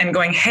people and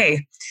going,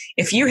 hey,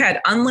 if you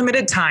had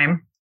unlimited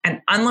time and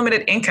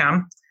unlimited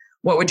income,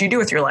 what would you do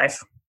with your life?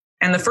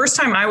 And the first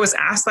time I was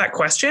asked that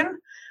question,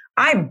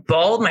 I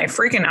bawled my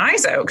freaking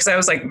eyes out because I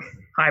was like,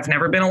 I've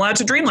never been allowed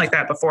to dream like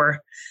that before.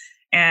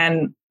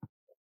 And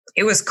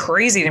it was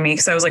crazy to me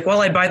because I was like,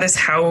 well, I'd buy this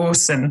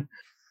house and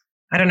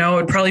I don't know,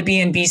 it'd probably be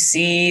in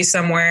BC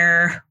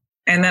somewhere.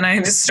 And then I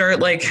just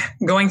start like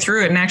going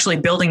through it and actually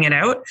building it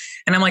out.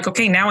 And I'm like,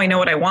 okay, now I know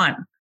what I want.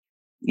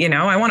 You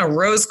know, I want a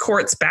rose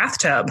quartz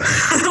bathtub.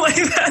 Like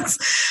that's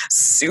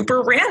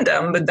super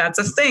random, but that's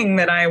a thing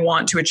that I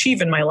want to achieve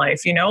in my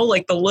life, you know,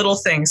 like the little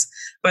things.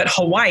 But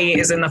Hawaii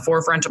is in the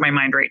forefront of my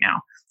mind right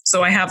now.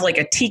 So I have like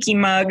a tiki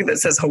mug that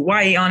says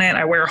Hawaii on it.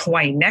 I wear a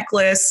Hawaii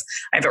necklace.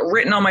 I have it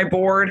written on my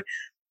board.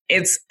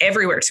 It's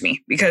everywhere to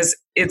me because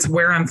it's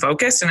where I'm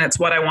focused and it's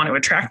what I want to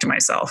attract to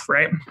myself,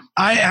 right?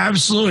 I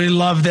absolutely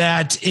love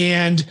that.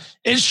 And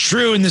it's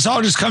true. And this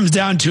all just comes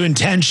down to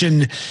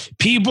intention.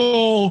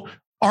 People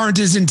aren't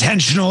as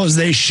intentional as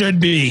they should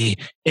be.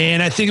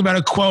 And I think about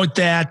a quote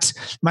that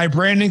my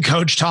branding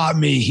coach taught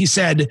me. He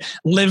said,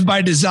 live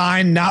by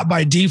design, not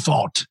by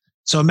default.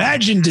 So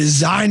imagine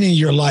designing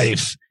your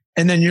life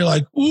and then you're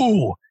like,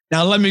 ooh,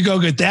 now let me go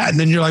get that. And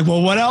then you're like,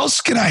 well, what else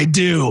can I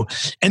do?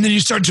 And then you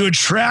start to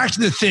attract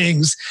the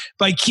things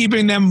by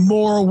keeping them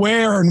more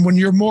aware. And when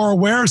you're more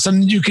aware of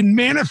something, you can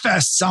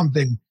manifest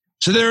something.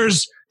 So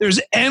there's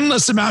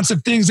endless amounts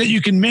of things that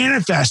you can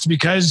manifest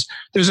because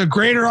there's a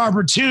greater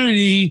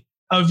opportunity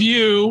of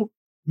you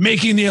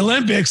making the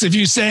Olympics if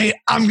you say,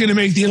 I'm going to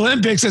make the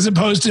Olympics, as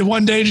opposed to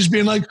one day just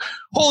being like,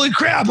 holy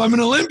crap, I'm an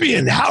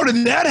Olympian. How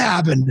did that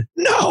happen?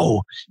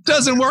 No, it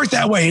doesn't work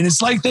that way. And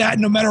it's like that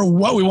no matter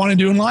what we want to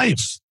do in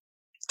life.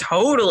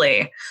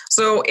 Totally.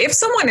 So if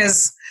someone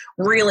is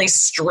really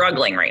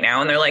struggling right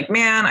now and they're like,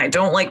 man, I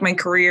don't like my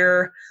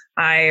career.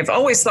 I've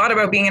always thought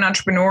about being an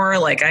entrepreneur.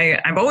 Like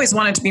I've always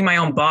wanted to be my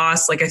own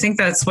boss. Like I think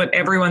that's what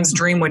everyone's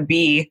dream would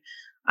be.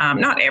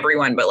 Not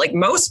everyone, but like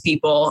most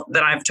people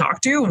that I've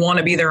talked to want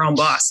to be their own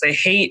boss. They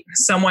hate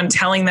someone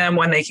telling them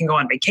when they can go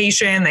on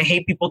vacation. They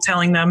hate people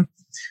telling them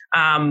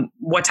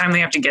what time they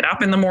have to get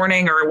up in the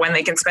morning or when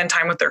they can spend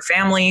time with their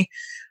family.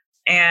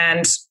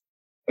 And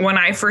when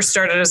I first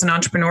started as an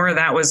entrepreneur,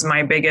 that was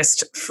my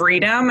biggest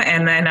freedom.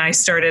 And then I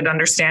started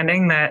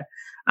understanding that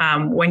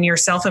when you're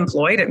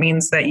self-employed, it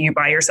means that you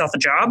buy yourself a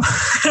job,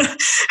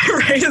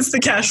 right? It's the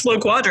cash flow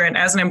quadrant.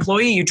 As an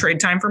employee, you trade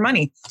time for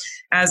money.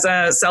 As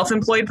a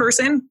self-employed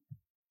person,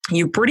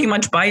 you pretty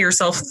much buy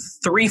yourself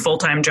 3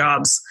 full-time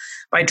jobs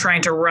by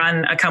trying to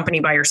run a company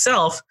by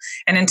yourself.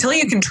 And until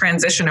you can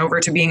transition over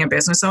to being a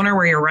business owner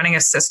where you're running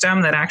a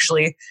system that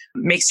actually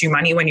makes you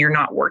money when you're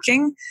not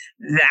working,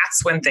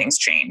 that's when things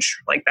change.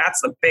 Like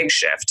that's the big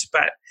shift.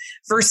 But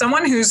for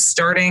someone who's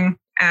starting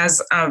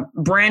as a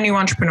brand new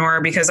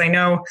entrepreneur, because I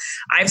know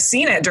I've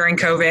seen it during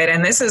COVID,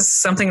 and this is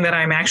something that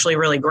I'm actually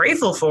really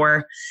grateful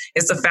for,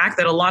 is the fact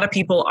that a lot of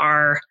people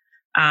are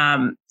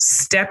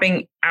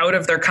stepping out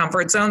of their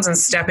comfort zones and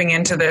stepping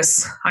into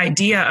this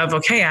idea of,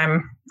 okay,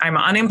 I'm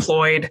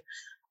unemployed.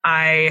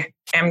 I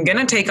am going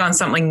to take on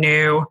something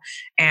new.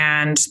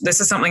 And this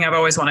is something I've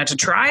always wanted to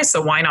try.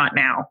 So why not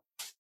now?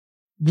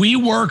 We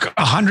work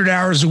 100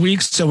 hours a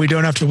week, so we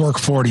don't have to work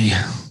 40.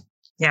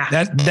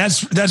 Yeah.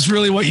 That's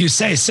really what you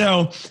say.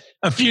 So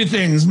a few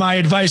things, my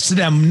advice to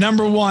them.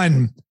 Number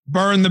 1,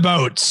 burn the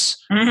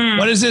boats. Mm-hmm.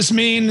 What does this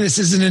mean? This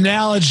is an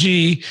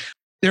analogy.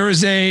 There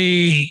is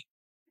a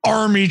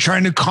army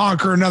trying to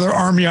conquer another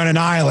army on an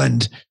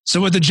island.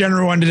 So what the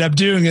general ended up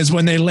doing is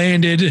when they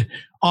landed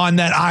on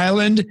that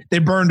island, they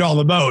burned all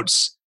the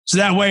boats. So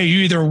that way you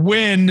either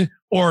win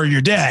or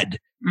you're dead.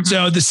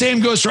 So the same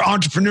goes for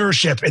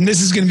entrepreneurship. And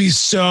this is going to be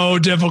so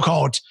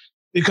difficult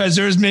because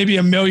there's maybe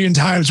a million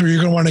times where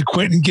you're going to want to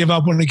quit and give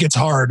up when it gets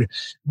hard.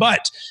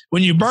 But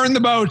when you burn the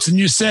boats and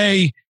you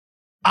say,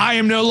 I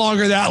am no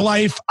longer that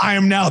life, I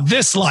am now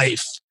this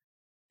life,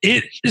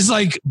 it is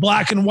like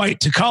black and white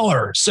to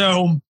color.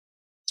 So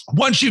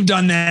once you've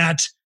done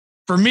that,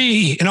 for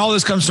me, and all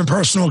this comes from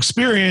personal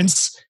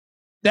experience,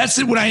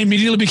 that's when I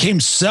immediately became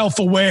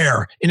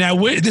self-aware.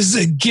 And this is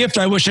a gift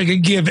I wish I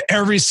could give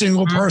every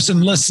single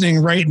person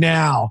listening right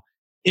now,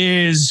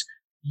 is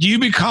you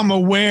become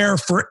aware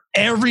for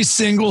every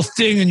single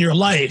thing in your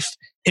life.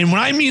 And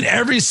when I mean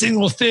every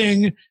single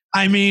thing,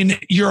 I mean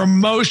your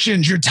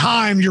emotions, your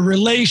time, your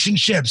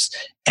relationships,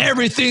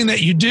 everything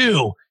that you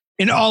do.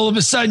 And all of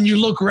a sudden you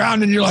look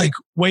around and you're like,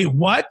 wait,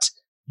 what?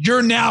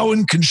 You're now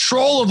in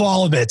control of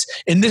all of it.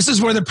 And this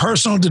is where the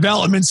personal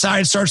development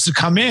side starts to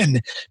come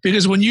in.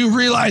 Because when you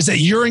realize that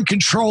you're in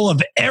control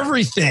of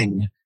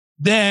everything,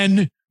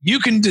 then you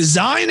can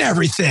design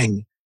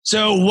everything.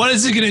 So what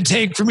is it going to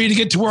take for me to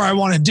get to where I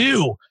want to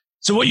do?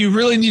 So what you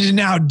really need to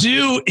now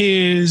do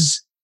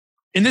is,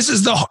 and this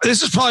is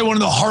probably one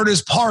of the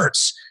hardest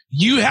parts,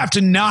 you have to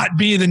not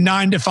be the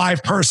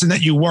 9-to-5 person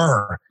that you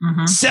were.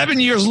 7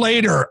 years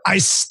later, I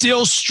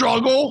still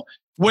struggle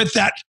with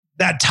that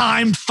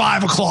time,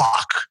 5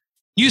 o'clock.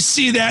 You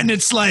see that and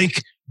it's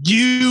like,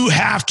 you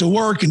have to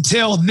work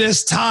until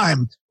this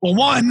time. Well,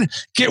 one,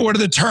 get rid of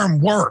the term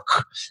work,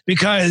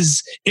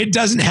 because it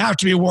doesn't have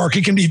to be work.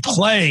 It can be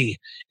play.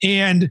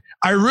 And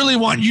I really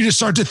want you to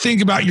start to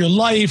think about your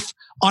life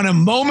on a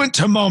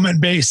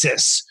moment-to-moment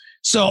basis.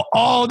 So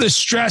all the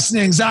stress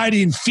and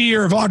anxiety and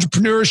fear of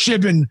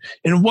entrepreneurship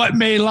and what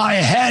may lie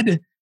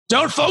ahead,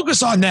 don't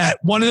focus on that.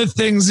 One of the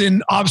things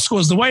in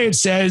Obstacles the Way, it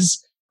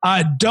says,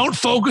 don't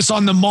focus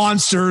on the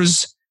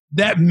monsters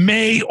that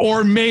may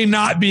or may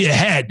not be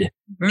ahead.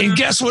 And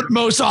guess what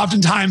most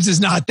oftentimes is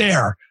not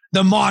there?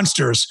 The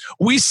monsters.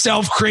 We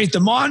self-create the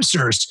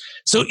monsters.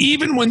 So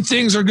even when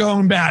things are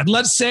going bad,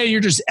 let's say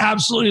you're just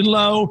absolutely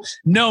low,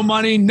 no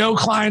money, no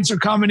clients are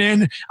coming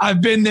in.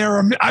 I've been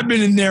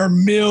in there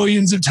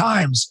millions of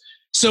times.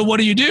 So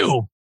what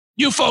do?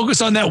 You focus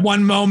on that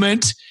one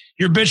moment.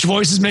 Your bitch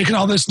voice is making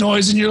all this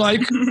noise and you're like,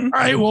 all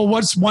right, well,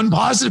 what's one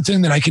positive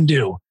thing that I can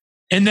do?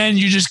 And then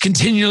you just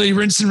continually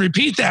rinse and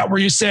repeat that, where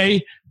you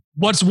say,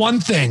 what's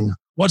one thing?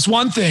 What's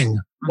one thing?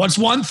 What's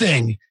one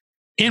thing?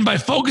 And by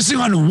focusing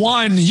on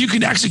one, you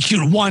can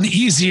execute one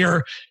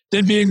easier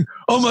than being,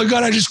 oh my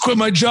God, I just quit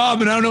my job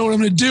and I don't know what I'm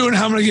going to do and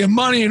how I'm going to get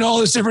money and all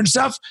this different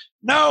stuff.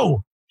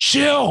 No,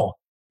 chill.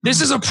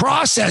 This is a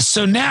process.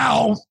 So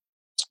now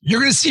you're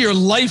going to see your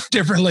life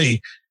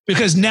differently,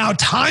 because now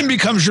time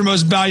becomes your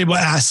most valuable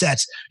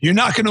asset. You're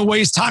not going to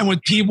waste time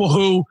with people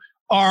who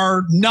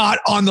are not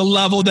on the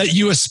level that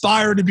you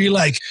aspire to be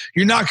like.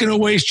 You're not going to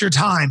waste your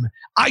time.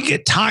 I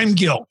get time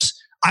guilt.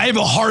 I have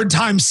a hard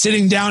time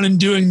sitting down and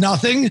doing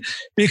nothing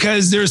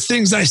because there's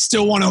things I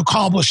still want to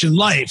accomplish in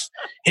life.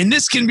 And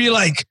this can be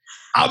like,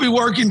 I'll be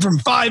working from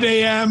 5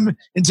 a.m.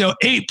 until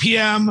 8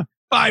 p.m.,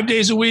 5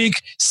 days a week.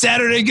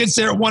 Saturday gets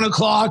there at 1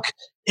 o'clock.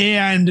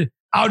 And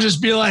I'll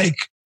just be like,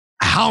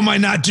 how am I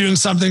not doing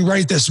something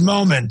right this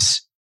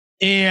moment?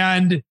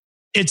 And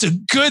it's a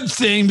good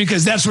thing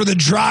because that's where the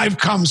drive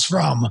comes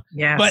from.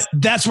 Yes. But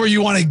that's where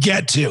you want to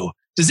get to.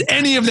 Does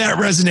any of that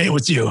resonate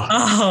with you?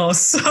 Oh,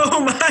 so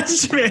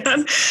much,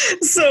 man.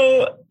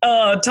 So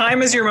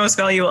time is your most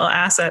valuable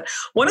asset.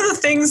 One of the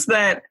things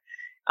that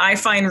I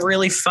find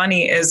really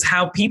funny is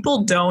how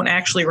people don't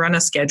actually run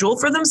a schedule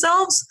for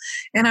themselves.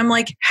 And I'm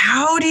like,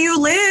 how do you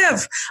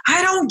live?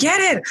 I don't get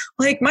it.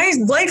 Like, my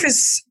life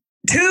is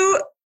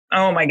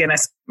oh my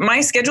goodness. My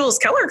schedule is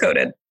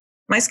color-coded.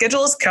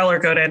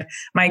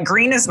 My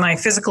green is my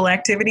physical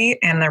activity,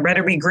 and there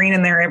better be green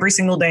in there every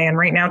single day, and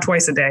right now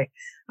twice a day.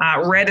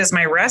 Red is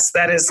my rest.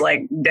 That is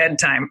like dead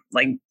time.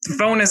 Like, the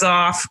phone is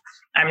off.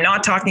 I'm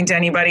not talking to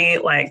anybody.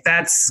 Like,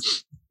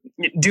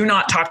 do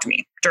not talk to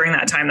me during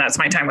that time. That's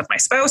my time with my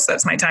spouse.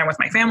 That's my time with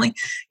my family,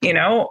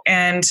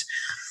 and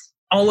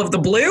all of the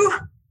blue,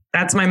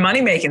 that's my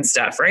money-making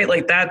stuff, right?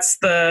 Like, that's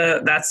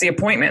the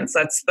appointments.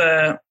 That's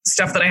the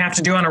stuff that I have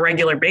to do on a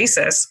regular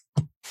basis.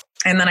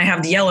 And then I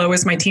have the yellow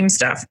is my team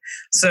stuff.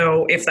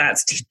 So if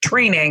that's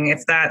training,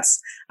 if that's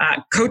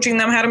coaching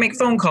them how to make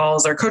phone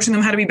calls or coaching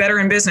them how to be better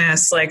in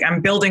business, like, I'm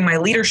building my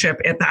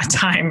leadership at that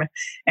time.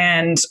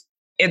 And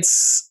it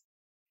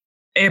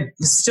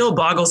still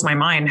boggles my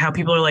mind how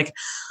people are like,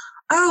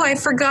 oh, I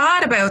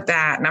forgot about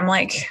that. And I'm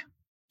like,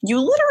 you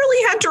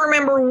literally had to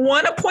remember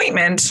one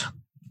appointment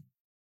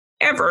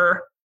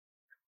ever.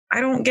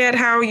 I don't get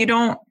how you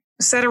don't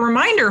set a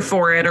reminder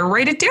for it or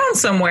write it down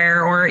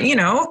somewhere, or,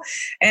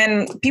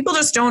 and people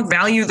just don't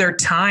value their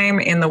time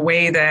in the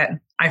way that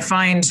I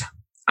find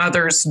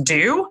others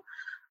do.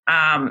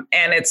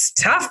 And it's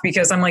tough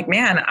because I'm like,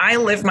 man, I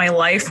live my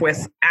life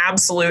with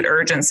absolute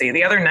urgency.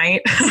 The other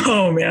night,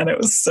 oh man, it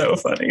was so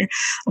funny.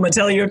 I'm going to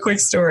tell you a quick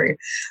story.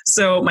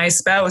 So my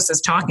spouse is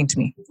talking to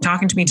me.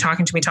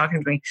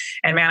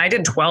 And man, I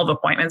did 12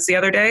 appointments the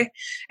other day,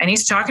 and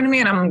he's talking to me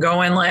and I'm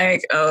going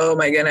like, oh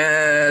my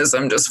goodness,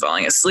 I'm just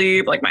falling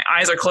asleep. Like my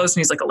eyes are closed.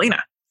 And he's like, Elena,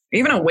 are you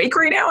even awake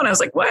right now? And I was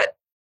like, what?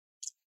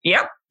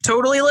 Yep,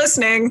 totally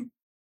listening.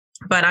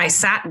 But I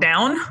sat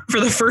down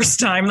for the first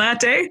time that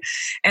day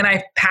and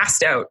I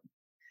passed out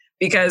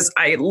because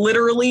I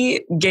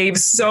literally gave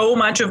so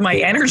much of my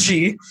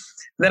energy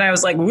that I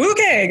was like,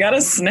 okay, got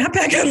to snap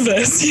back out of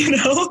this, you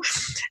know?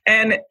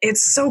 And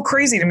it's so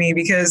crazy to me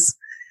because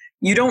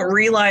you don't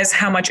realize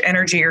how much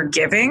energy you're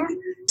giving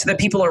to the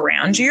people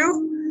around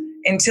you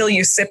until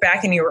you sit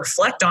back and you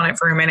reflect on it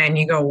for a minute and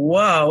you go,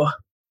 whoa,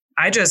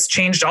 I just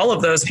changed all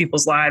of those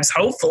people's lives,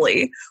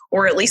 hopefully,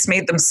 or at least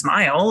made them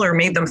smile or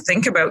made them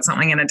think about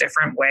something in a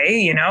different way,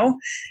 you know?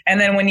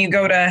 And then when you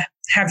go to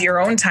have your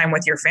own time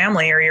with your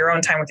family or your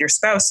own time with your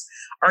spouse,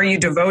 are you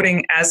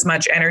devoting as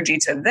much energy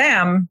to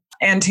them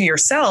and to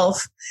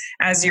yourself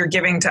as you're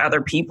giving to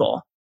other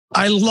people?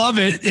 I love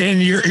it.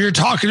 And you're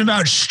talking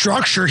about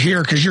structure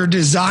here because you're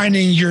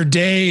designing your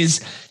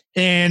days.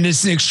 And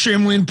it's an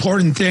extremely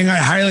important thing. I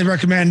highly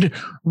recommend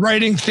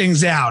writing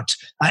things out.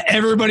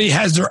 Everybody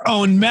has their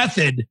own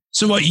method.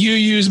 So what you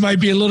use might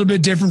be a little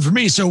bit different for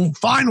me. So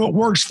find what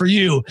works for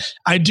you.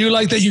 I do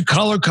like that you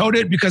color code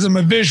it because I'm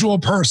a visual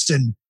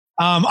person.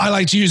 I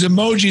like to use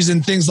emojis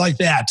and things like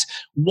that.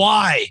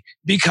 Why?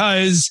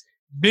 Because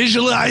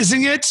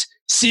visualizing it,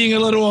 seeing a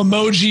little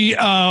emoji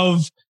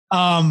of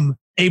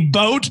a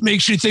boat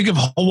makes you think of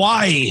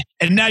Hawaii.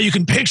 And now you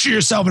can picture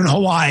yourself in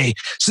Hawaii.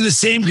 So the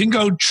same can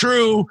go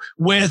true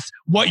with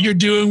what you're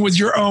doing with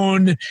your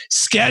own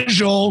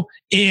schedule.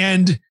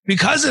 And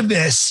because of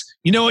this,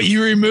 you know what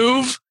you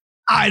remove?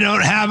 I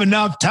don't have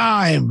enough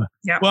time.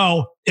 Yep.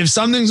 Well, if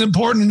something's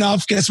important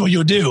enough, guess what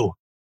you'll do?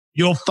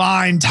 You'll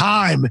find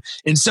time.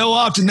 And so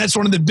often that's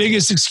one of the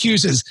biggest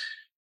excuses.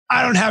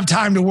 I don't have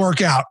time to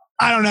work out.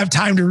 I don't have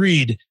time to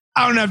read.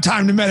 I don't have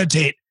time to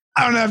meditate.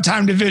 I don't have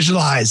time to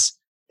visualize.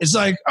 It's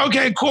like,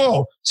 okay,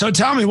 cool. So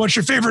tell me, what's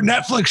your favorite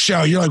Netflix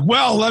show? You're like,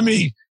 well,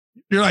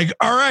 you're like,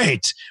 all right.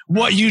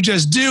 What you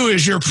just do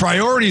is your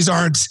priorities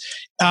aren't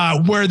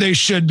where they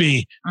should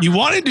be. You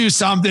want to do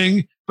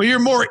something, but you're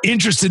more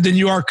interested than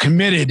you are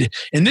committed.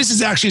 And this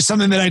is actually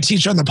something that I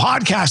teach on the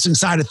podcasting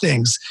side of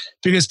things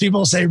because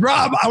people say,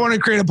 Rob, I want to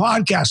create a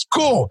podcast.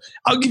 Cool.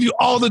 I'll give you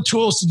all the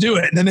tools to do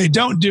it. And then they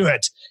don't do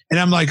it. And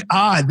I'm like,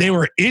 they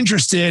were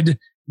interested,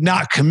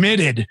 not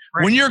committed.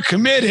 Right. When you're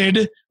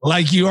committed,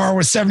 like you are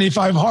with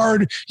 75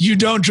 Hard, you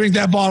don't drink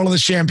that bottle of the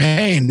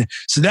champagne.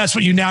 So that's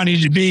what you now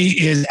need to be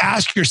is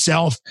ask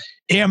yourself,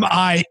 am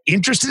I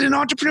interested in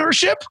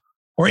entrepreneurship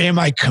or am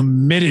I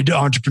committed to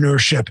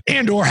entrepreneurship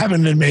and or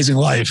having an amazing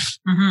life?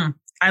 Mm-hmm.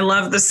 I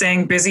love the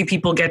saying, busy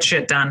people get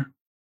shit done.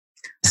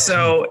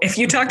 So if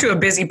you talk to a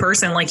busy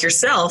person like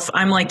yourself,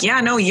 I'm like,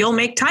 yeah, no, you'll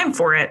make time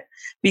for it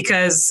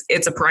because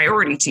it's a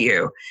priority to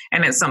you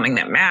and it's something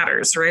that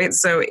matters, right?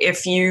 So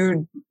if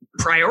you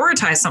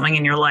prioritize something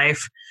in your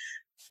life,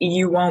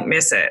 you won't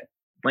miss it.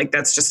 Like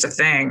that's just a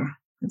thing.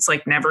 It's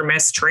like never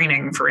miss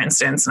training, for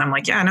instance. And I'm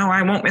like, yeah, no,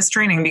 I won't miss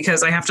training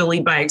because I have to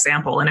lead by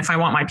example. And if I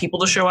want my people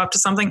to show up to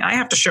something, I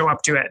have to show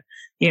up to it,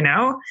 you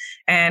know?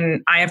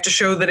 And I have to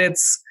show that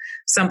it's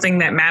something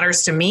that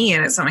matters to me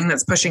and it's something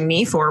that's pushing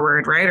me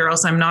forward, right? Or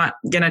else I'm not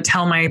going to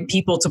tell my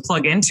people to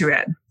plug into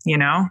it, you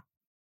know?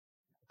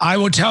 I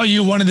will tell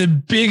you one of the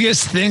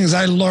biggest things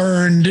I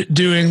learned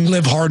doing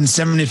Live Hard and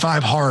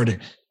 75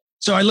 Hard.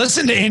 So I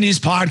listened to Andy's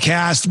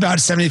podcast about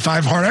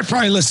 75 Hard. I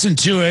probably listened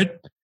to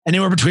it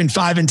anywhere between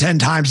 5 and 10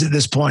 times at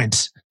this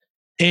point.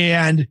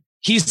 And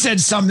he said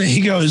something,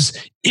 he goes,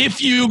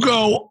 if you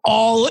go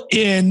all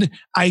in,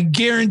 I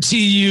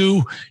guarantee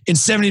you in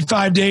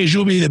 75 days,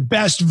 you'll be the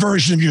best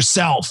version of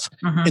yourself.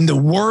 Mm-hmm. And the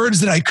words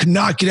that I could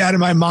not get out of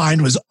my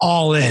mind was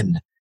all in.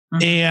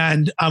 Mm-hmm.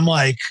 And I'm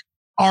like,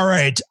 all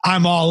right,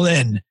 I'm all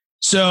in.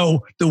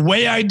 So the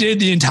way I did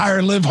the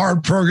entire Live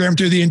Hard program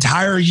through the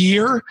entire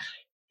year,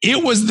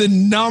 it was the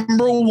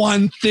number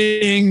one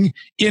thing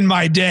in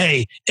my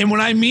day. And when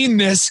I mean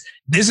this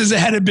is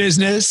ahead of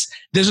business.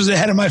 This was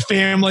ahead of my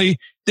family.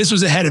 This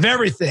was ahead of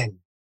everything.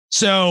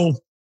 So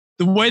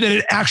the way that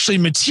it actually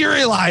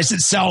materialized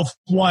itself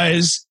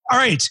was, all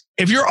right,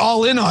 if you're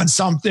all in on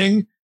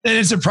something, then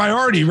it's a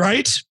priority,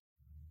 right?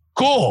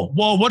 Cool.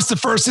 Well, what's the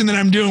first thing that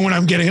I'm doing when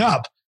I'm getting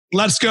up?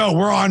 Let's go.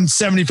 We're on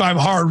 75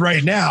 Hard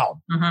right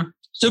now. Mm-hmm.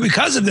 So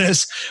because of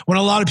this, when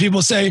a lot of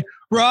people say,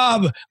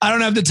 Rob, I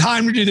don't have the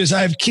time to do this.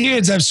 I have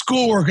kids, I have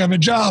schoolwork, I have a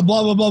job,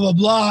 blah, blah, blah, blah,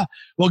 blah.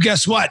 Well,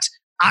 guess what?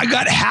 I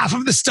got half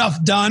of the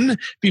stuff done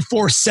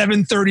before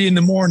 7:30 in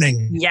the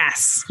morning.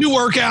 Yes. 2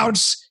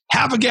 workouts,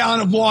 half a gallon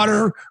of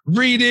water,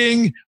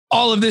 reading,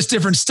 all of this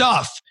different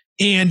stuff.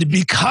 And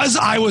because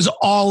I was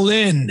all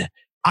in,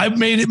 I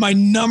made it my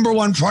number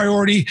one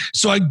priority.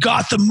 So I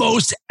got the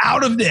most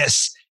out of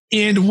this.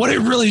 And what it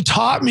really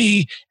taught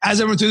me as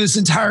I went through this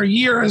entire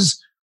year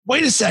is,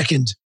 wait a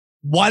second,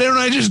 why don't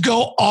I just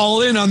go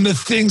all in on the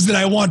things that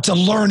I want to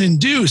learn and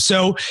do?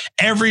 So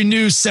every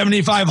new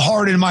 75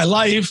 hard in my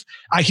life,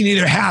 I can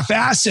either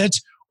half-ass it,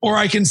 or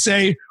I can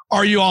say,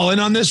 are you all in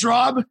on this,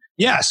 Rob?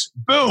 Yes.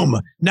 Boom.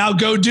 Now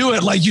go do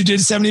it like you did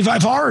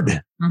 75 hard.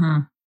 Mm-hmm.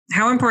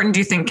 How important do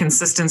you think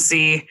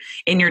consistency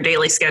in your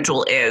daily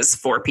schedule is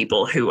for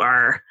people who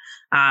are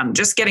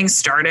just getting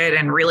started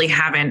and really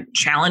haven't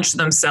challenged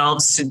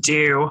themselves to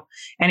do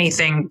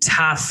anything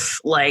tough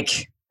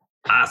like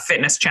a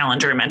fitness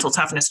challenge or a mental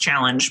toughness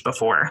challenge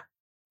before?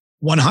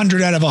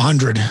 100 out of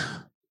 100.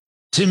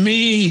 To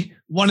me,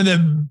 one of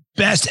the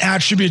best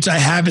attributes I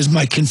have is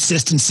my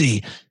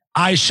consistency.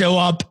 I show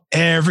up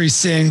every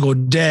single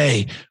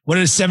day. What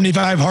does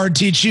 75 hard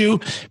teach you?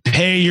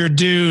 Pay your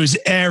dues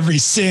every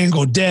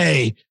single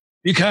day.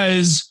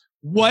 Because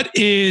what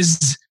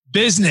is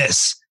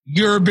business?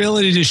 Your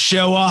ability to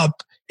show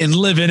up and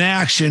live in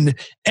action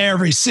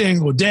every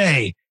single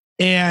day.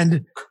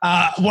 And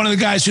one of the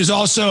guys who's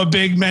also a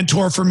big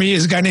mentor for me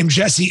is a guy named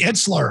Jesse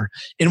Itzler.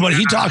 And what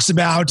he talks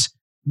about,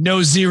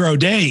 no 0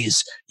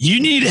 days.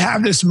 You need to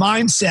have this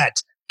mindset,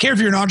 care if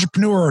you're an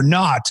entrepreneur or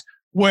not,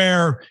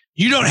 where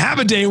you don't have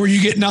a day where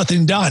you get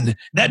nothing done.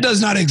 That does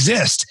not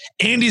exist.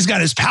 Andy's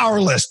got his power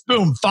list.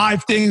 Boom,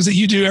 5 things that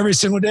you do every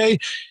single day.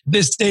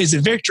 This day is a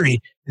victory.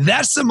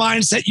 That's the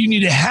mindset you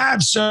need to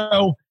have.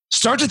 So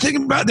start to think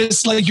about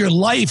this like your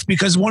life,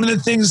 because one of the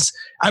things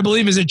I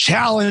believe is a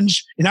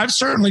challenge, and I've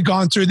certainly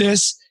gone through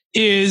this,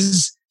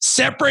 is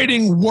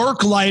separating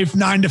work life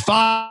 9 to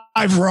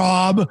 5,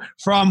 Rob,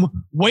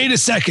 from wait a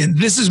second,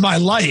 this is my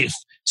life.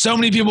 So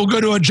many people go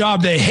to a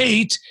job they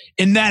hate,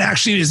 and that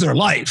actually is their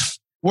life.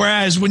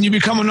 Whereas when you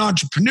become an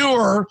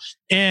entrepreneur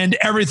and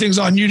everything's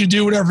on you to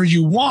do whatever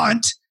you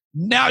want,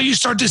 now you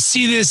start to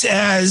see this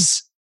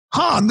as,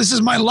 this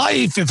is my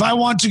life. If I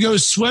want to go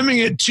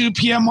swimming at 2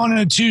 p.m. on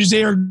a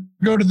Tuesday or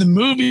go to the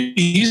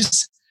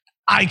movies,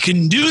 I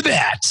can do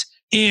that.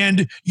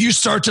 And you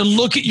start to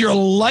look at your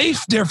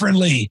life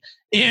differently.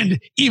 And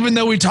even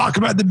though we talk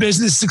about the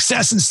business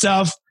success and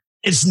stuff,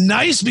 it's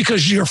nice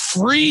because you're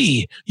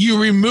free.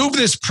 You remove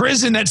this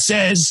prison that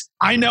says,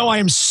 I know I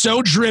am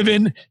so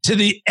driven to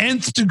the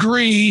nth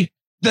degree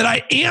that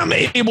I am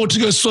able to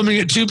go swimming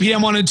at 2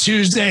 p.m. on a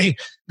Tuesday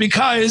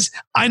because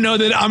I know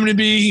that I'm going to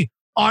be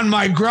on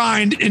my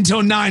grind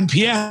until 9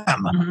 p.m.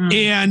 Mm-hmm.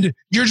 And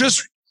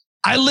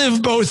I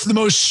live both the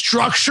most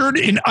structured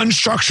and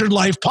unstructured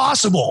life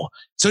possible.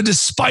 So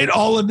despite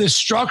all of this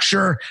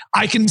structure,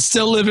 I can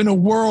still live in a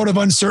world of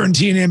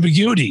uncertainty and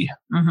ambiguity.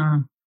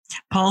 Mm-hmm.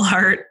 Paul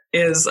Hart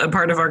is a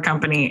part of our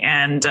company,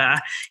 and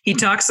he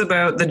talks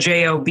about the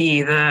JOB,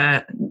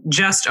 the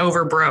just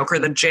over broke, or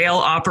the jail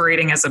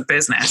operating as a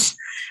business.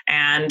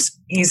 And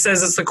he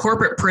says it's the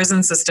corporate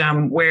prison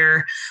system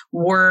where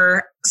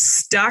we're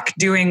stuck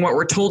doing what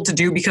we're told to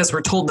do because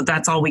we're told that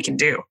that's all we can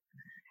do.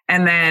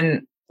 And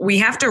then we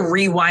have to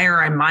rewire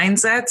our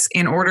mindsets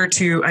in order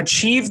to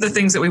achieve the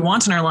things that we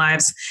want in our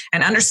lives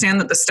and understand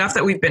that the stuff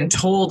that we've been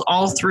told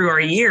all through our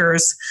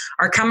years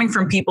are coming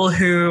from people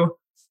who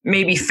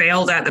maybe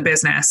failed at the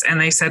business and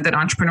they said that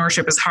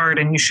entrepreneurship is hard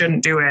and you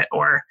shouldn't do it.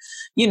 Or,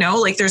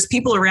 like there's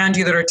people around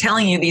you that are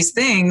telling you these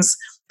things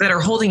that are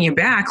holding you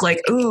back.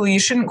 Like, oh, you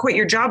shouldn't quit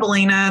your job,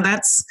 Elena.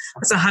 That's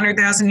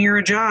 $100,000 a year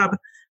a job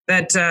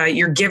that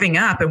you're giving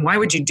up. And why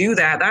would you do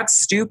that? That's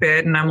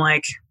stupid. And I'm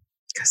like,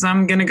 because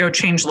I'm going to go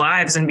change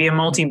lives and be a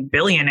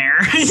multi-billionaire,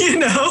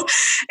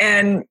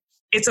 and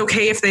it's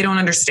okay if they don't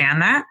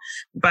understand that,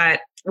 but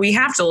we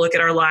have to look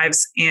at our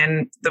lives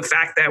in the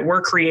fact that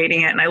we're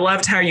creating it. And I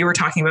loved how you were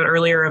talking about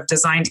earlier of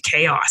designed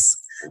chaos,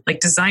 like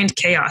designed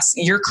chaos.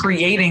 You're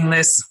creating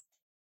this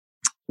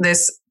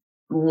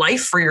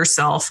life for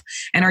yourself.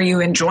 And are you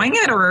enjoying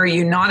it or are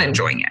you not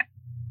enjoying it?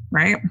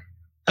 Right.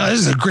 This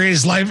is the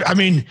greatest life. I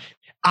mean,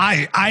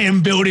 I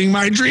am building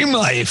my dream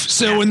life.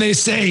 So when they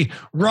say,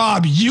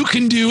 Rob, you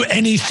can do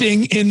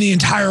anything in the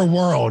entire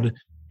world.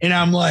 And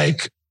I'm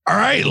like, all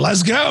right,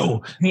 let's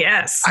go.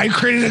 Yes. I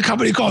created a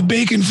company called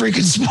Bacon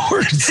Freaking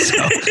Sports.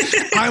 So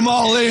I'm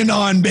all in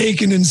on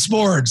bacon and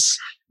sports.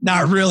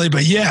 Not really,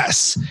 but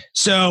yes.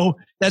 So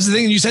that's the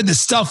thing. You said the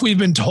stuff we've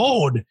been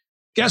told.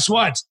 Guess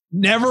what?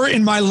 Never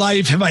in my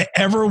life have I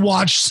ever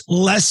watched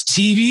less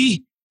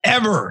TV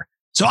ever.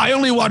 So I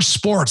only watch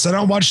sports. I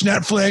don't watch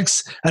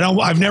Netflix.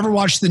 I've never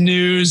watched the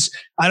news.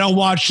 I don't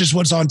watch just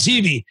what's on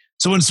TV.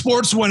 So when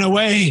sports went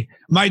away,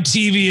 my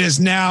TV is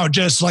now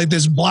just like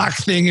this black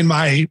thing in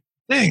my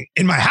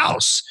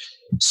house.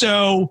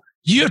 So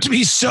you have to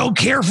be so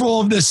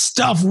careful of the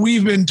stuff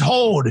we've been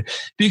told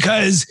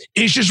because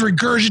it's just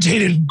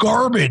regurgitated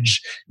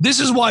garbage. This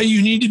is why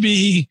you need to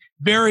be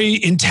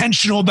very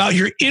intentional about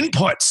your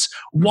inputs.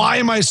 Why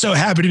am I so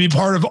happy to be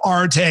part of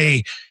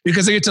Arte?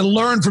 Because I get to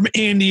learn from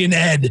Andy and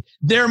Ed.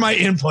 They're my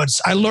inputs.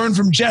 I learned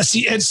from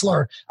Jesse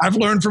Itzler. I've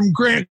learned from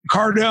Grant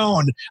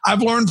Cardone.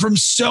 I've learned from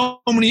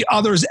so many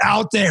others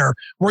out there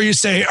where you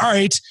say, all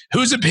right,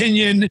 whose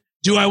opinion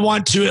do I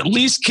want to at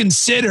least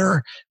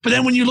consider? But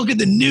then when you look at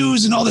the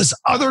news and all this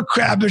other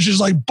crap, it's just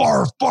like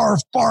barf, barf,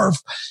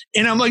 barf.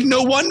 And I'm like,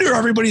 no wonder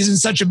everybody's in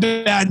such a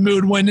bad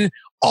mood when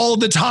all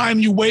the time.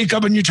 You wake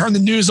up and you turn the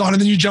news on,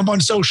 and then you jump on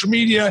social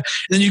media, and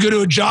then you go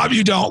to a job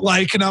you don't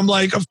like. And I'm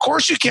like, of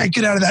course you can't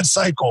get out of that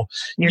cycle.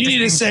 You need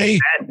to say,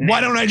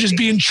 why don't I just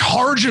be in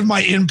charge of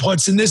my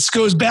inputs? And this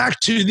goes back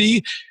to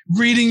the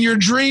reading your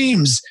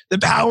dreams, the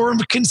power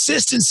of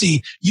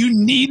consistency. You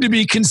need to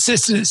be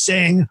consistent at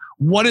saying,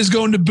 what is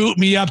going to boot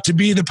me up to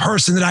be the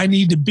person that I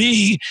need to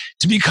be,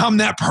 to become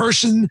that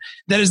person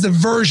that is the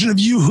version of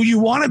you who you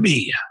want to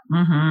be.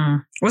 Mm-hmm.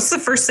 What's the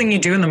first thing you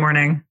do in the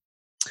morning?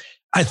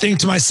 I think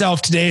to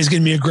myself, today is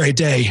going to be a great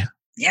day.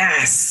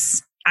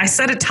 Yes. I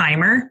set a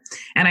timer,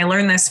 and I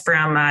learned this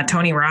from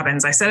Tony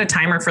Robbins. I set a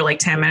timer for like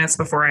 10 minutes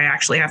before I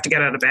actually have to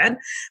get out of bed,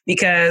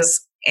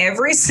 because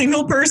every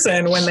single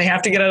person, when they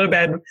have to get out of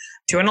bed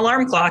to an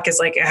alarm clock, is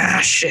like,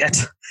 shit.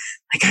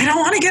 Like, I don't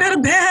want to get out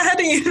of bed,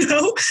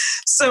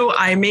 So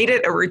I made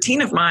it a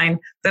routine of mine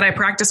that I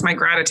practice my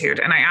gratitude.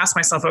 And I ask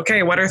myself,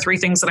 okay, what are 3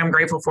 things that I'm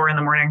grateful for in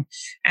the morning?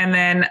 And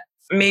then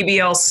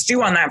maybe I'll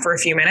stew on that for a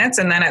few minutes.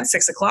 And then at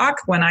 6 o'clock,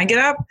 when I get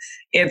up,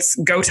 it's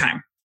go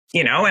time,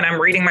 and I'm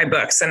reading my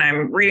books, and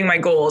I'm reading my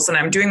goals, and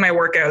I'm doing my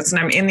workouts, and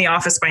I'm in the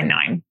office by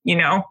 9,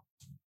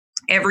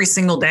 every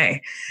single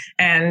day.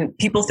 And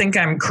people think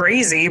I'm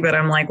crazy, but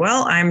I'm like,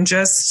 well, I'm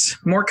just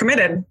more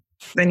committed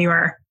than you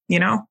are,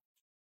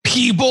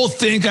 People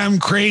think I'm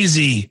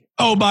crazy.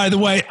 Oh, by the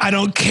way, I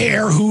don't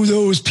care who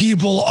those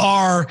people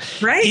are.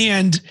 Right.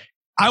 And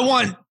I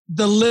want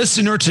the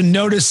listener to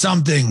notice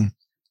something.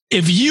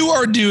 If you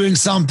are doing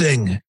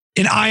something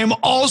and I am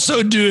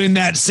also doing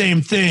that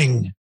same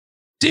thing,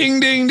 ding,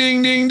 ding,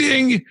 ding, ding,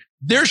 ding,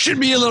 there should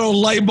be a little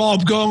light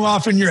bulb going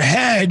off in your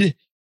head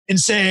and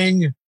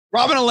saying,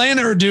 Rob and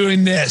Elena are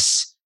doing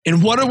this.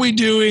 And what are we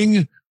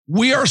doing?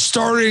 We are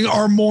starting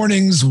our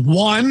mornings,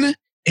 1,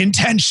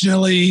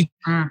 intentionally,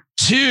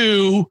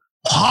 2,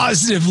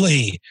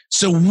 positively.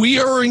 So we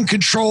are in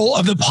control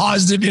of the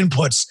positive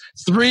inputs.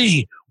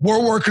 3,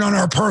 we're working on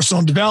our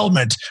personal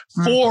development.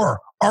 4,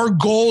 our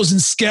goals and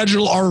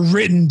schedule are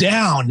written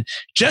down.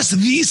 Just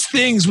these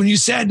things, when you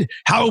said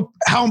how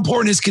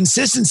important is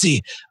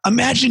consistency,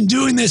 imagine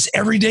doing this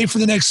every day for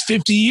the next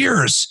 50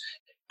 years.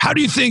 How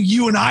do you think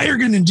you and I are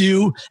going to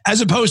do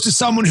as opposed to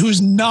someone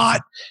who's not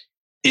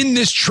in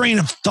this train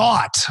of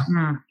thought?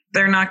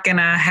 They're not going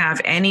to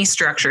have any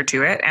structure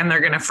to it, and they're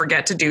going to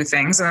forget to do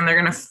things, and then they're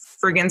going to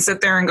friggin'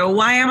 sit there and go,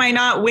 why am I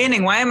not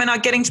winning? Why am I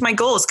not getting to my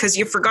goals? Because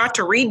you forgot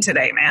to read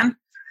today, man.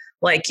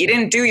 Like, you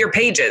didn't do your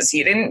pages.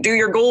 You didn't do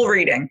your goal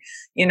reading.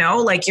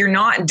 Like, you're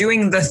not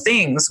doing the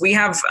things. We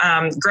have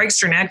Greg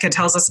Sternedka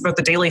tells us about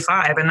the Daily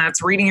 5, and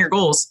that's reading your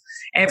goals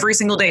every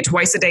single day,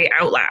 twice a day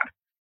out loud.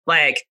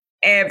 Like,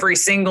 every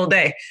single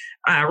day.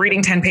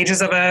 Reading 10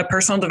 pages of a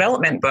personal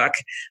development book,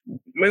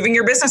 moving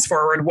your business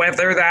forward,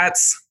 whether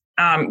that's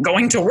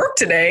going to work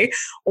today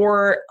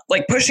or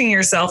like pushing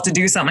yourself to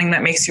do something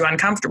that makes you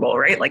uncomfortable,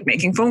 right? Like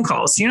making phone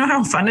calls. You know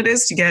how fun it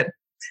is to get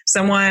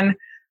someone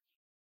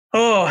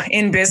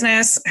in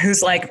business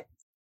who's like,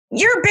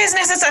 your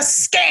business is a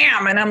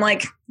scam. And I'm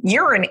like,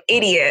 you're an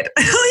idiot.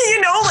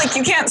 Like,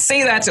 you can't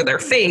say that to their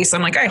face.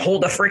 I'm like, I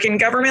hold a freaking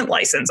government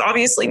license.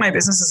 Obviously my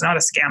business is not a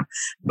scam,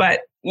 but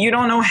you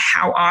don't know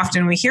how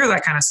often we hear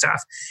that kind of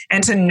stuff.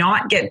 And to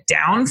not get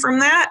down from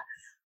that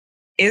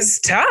is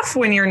tough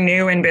when you're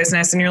new in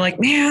business and you're like,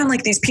 man,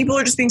 like these people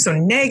are just being so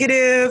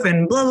negative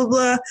and blah, blah,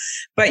 blah.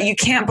 But you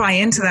can't buy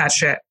into that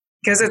shit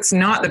because it's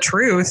not the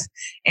truth.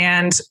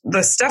 And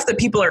the stuff that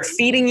people are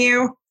feeding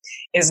you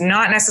is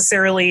not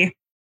necessarily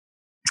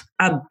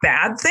a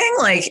bad thing.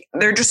 Like,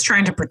 they're just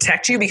trying to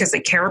protect you because they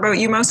care about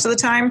you most of the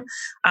time.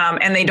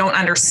 And they don't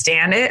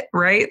understand it.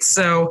 Right.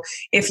 So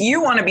if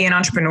you want to be an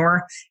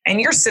entrepreneur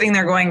and you're sitting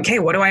there going, okay,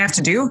 what do I have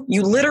to do?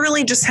 You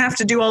literally just have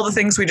to do all the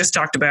things we just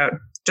talked about.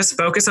 Just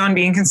focus on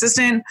being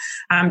consistent.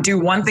 Do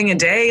one thing a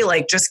day.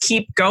 Like, just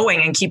keep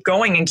going and keep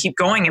going and keep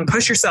going and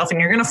push yourself, and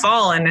you're going to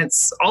fall. And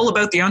it's all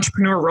about The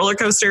Entrepreneur Roller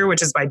Coaster,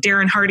 which is by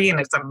Darren Hardy. And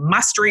it's a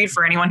must read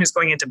for anyone who's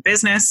going into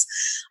business.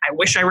 I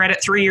wish I read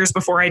it 3 years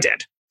before I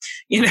did.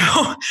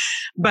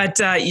 But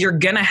you're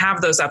going to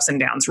have those ups and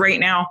downs. Right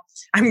now,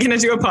 I'm going to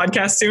do a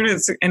podcast soon,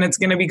 and it's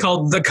going to be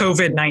called The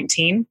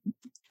COVID-19,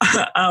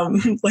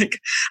 like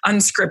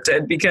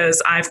unscripted,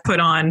 because I've put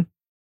on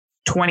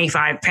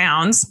 25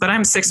 pounds, but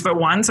I'm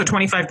 6'1". So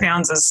 25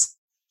 pounds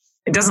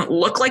it doesn't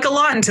look like a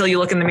lot until you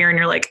look in the mirror and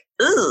you're like,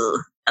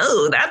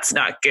 oh, that's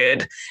not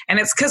good. And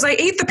it's because I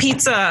ate the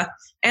pizza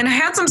and I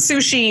had some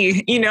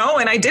sushi,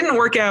 and I didn't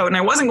work out and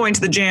I wasn't going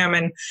to the gym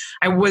and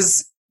I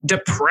was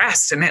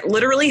depressed. And it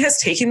literally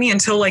has taken me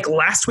until like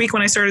last week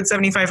when I started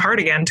 75 Hard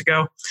again to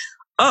go,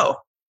 oh,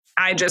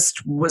 I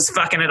just was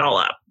fucking it all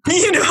up.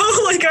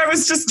 Like I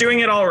was just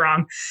doing it all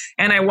wrong.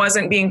 And I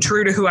wasn't being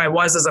true to who I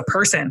was as a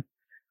person.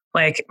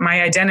 Like,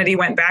 my identity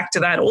went back to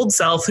that old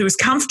self who's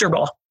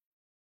comfortable.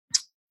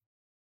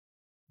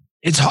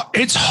 It's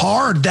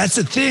hard. That's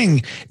the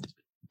thing.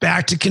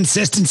 Back to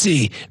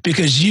consistency,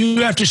 because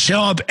you have to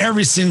show up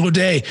every single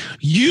day.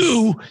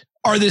 You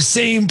are the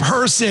same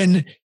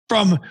person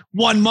from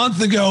 1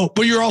 month ago,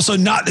 but you're also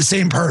not the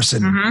same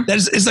person. Mm-hmm.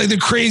 It's like the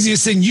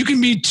craziest thing. You can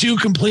be 2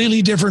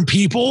 completely different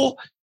people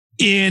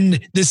in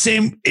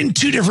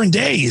two different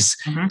days.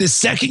 Mm-hmm. The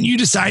second you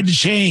decide to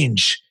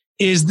change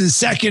is the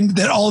second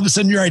that all of a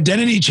sudden your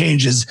identity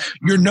changes.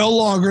 You're no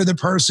longer the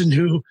person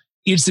who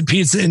eats the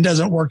pizza and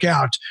doesn't work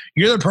out.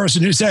 You're the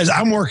person who says,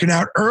 I'm working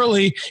out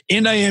early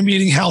and I am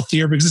eating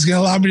healthier because it's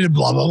going to allow me to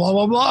blah, blah, blah,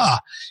 blah, blah.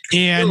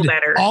 And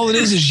all it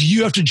is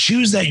you have to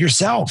choose that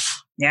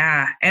yourself.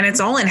 Yeah. And it's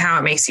all in how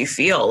it makes you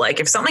feel.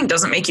 Like if something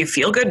doesn't make you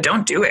feel good,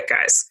 don't do it,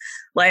 guys.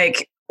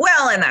 Like,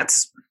 well, and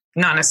that's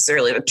not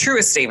necessarily the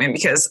truest statement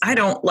because I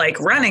don't like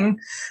running,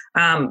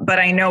 but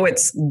I know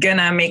it's going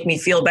to make me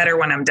feel better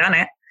when I'm done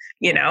it.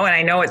 And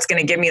I know it's going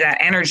to give me that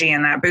energy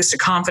and that boost of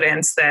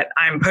confidence that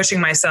I'm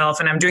pushing myself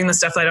and I'm doing the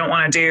stuff that I don't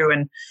want to do.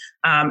 And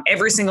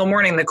every single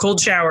morning, the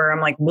cold shower, I'm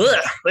like,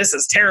 this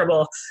is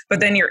terrible. But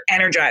then you're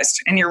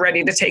energized and you're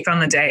ready to take on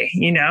the day,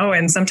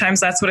 and sometimes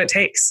that's what it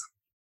takes.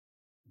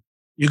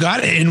 You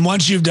got it. And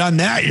once you've done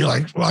that, you're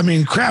like, well, I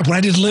mean, crap. When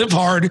I did Live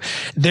Hard,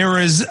 there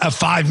was a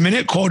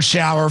 5-minute cold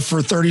shower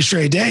for 30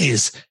 straight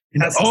days.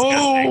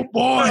 Oh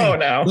boy,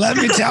 no. Let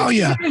me tell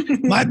you,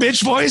 my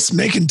bitch voice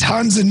making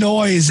tons of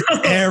noise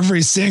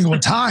every single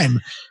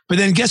time. But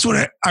then guess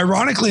what?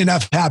 Ironically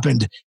enough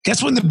happened.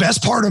 Guess when the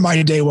best part of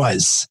my day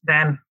was?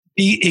 Then.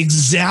 The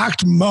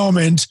exact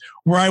moment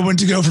where I went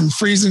to go from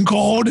freezing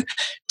cold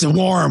to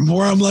warm,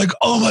 where I'm like,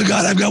 oh my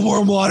God, I've got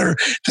warm water.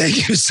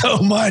 Thank you so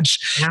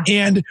much. Yeah.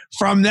 And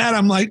from that,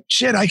 I'm like,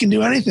 shit, I can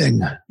do anything.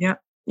 Yeah.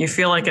 You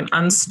feel like an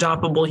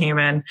unstoppable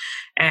human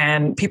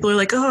and people are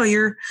like, oh,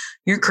 you're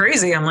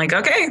crazy. I'm like,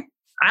 okay,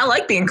 I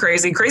like being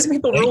crazy. Crazy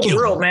people rule the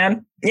world,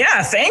 man.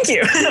 Yeah. Thank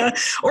you.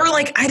 Or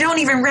like, I don't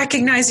even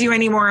recognize you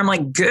anymore. I'm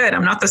like, good.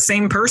 I'm not the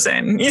same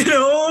person.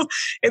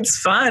 It's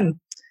fun,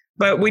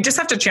 but we just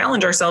have to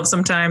challenge ourselves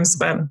sometimes.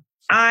 But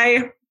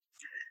I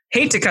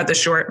hate to cut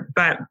this short,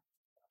 but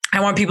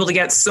I want people to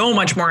get so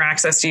much more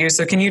access to you.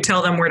 So can you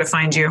tell them where to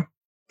find you,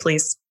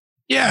 please?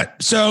 Yeah.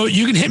 So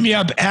you can hit me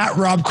up at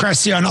Rob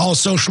Cressy on all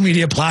social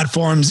media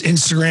platforms,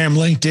 Instagram,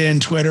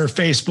 LinkedIn, Twitter,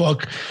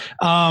 Facebook.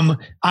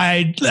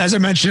 As I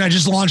mentioned, I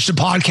just launched a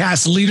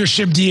podcast,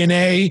 Leadership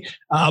DNA,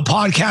 a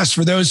podcast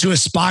for those who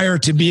aspire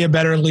to be a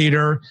better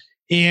leader.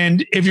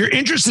 And if you're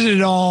interested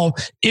at all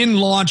in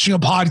launching a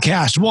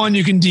podcast, one,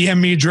 you can DM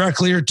me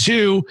directly, or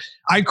two,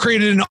 I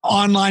created an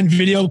online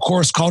video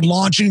course called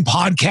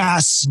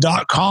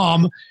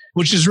launchingpodcasts.com,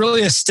 which is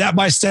really a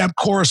step-by-step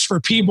course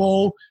for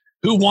people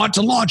who want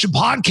to launch a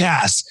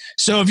podcast.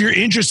 So if you're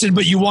interested,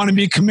 but you want to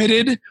be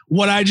committed,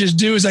 what I just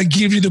do is I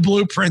give you the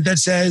blueprint that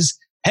says,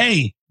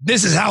 hey,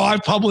 this is how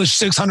I've published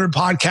 600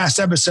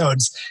 podcast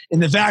episodes.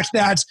 And the fact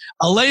that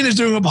Elaine is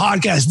doing a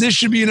podcast, this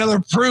should be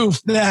another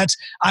proof that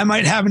I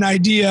might have an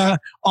idea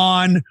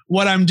on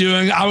what I'm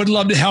doing. I would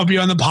love to help you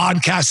on the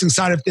podcasting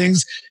side of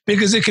things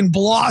because it can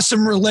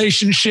blossom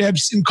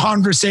relationships and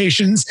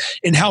conversations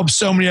and help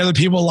so many other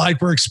people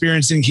like we're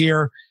experiencing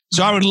here.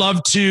 So I would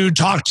love to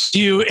talk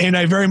to you, and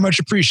I very much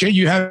appreciate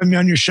you having me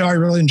on your show. I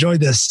really enjoyed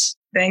this.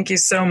 Thank you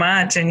so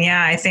much. And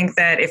yeah, I think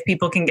that if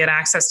people can get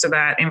access to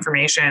that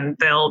information,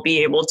 they'll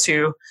be able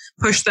to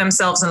push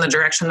themselves in the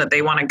direction that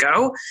they want to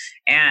go.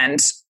 And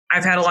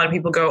I've had a lot of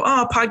people go,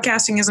 oh,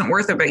 podcasting isn't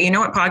worth it. But you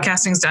know what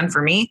podcasting's done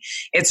for me?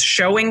 It's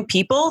showing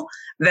people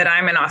that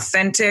I'm an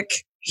authentic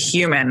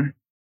human.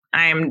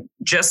 I'm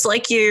just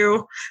like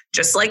you,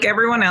 just like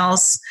everyone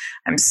else.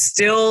 I'm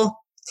still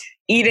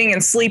eating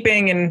and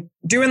sleeping and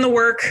doing the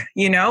work,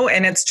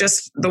 and it's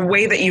just the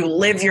way that you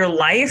live your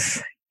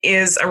life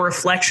is a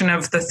reflection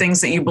of the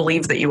things that you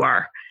believe that you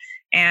are.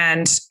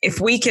 And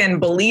if we can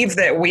believe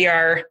that we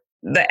are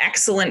the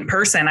excellent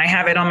person, I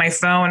have it on my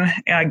phone.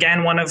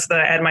 Again, one of the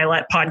Ed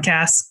Mylett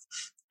podcasts.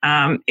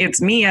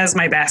 It's me as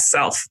my best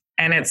self.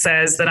 And it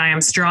says that I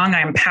am strong, I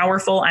am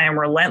powerful, I am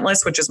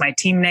relentless, which is my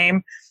team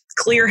name,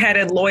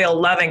 clear-headed, loyal,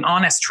 loving,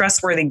 honest,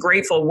 trustworthy,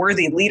 grateful,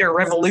 worthy, leader,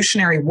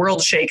 revolutionary,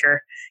 world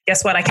shaker.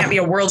 Guess what? I can't be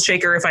a world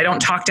shaker if I don't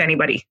talk to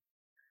anybody.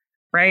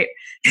 Right?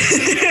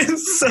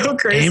 It's so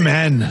crazy.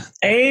 Amen.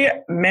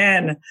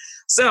 Amen.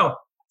 So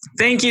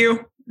thank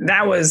you.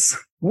 That was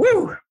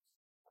woo.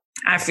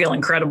 I feel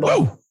incredible.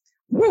 Woo.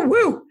 Woo,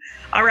 woo.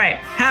 All right.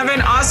 Have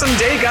an awesome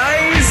day,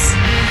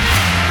 guys.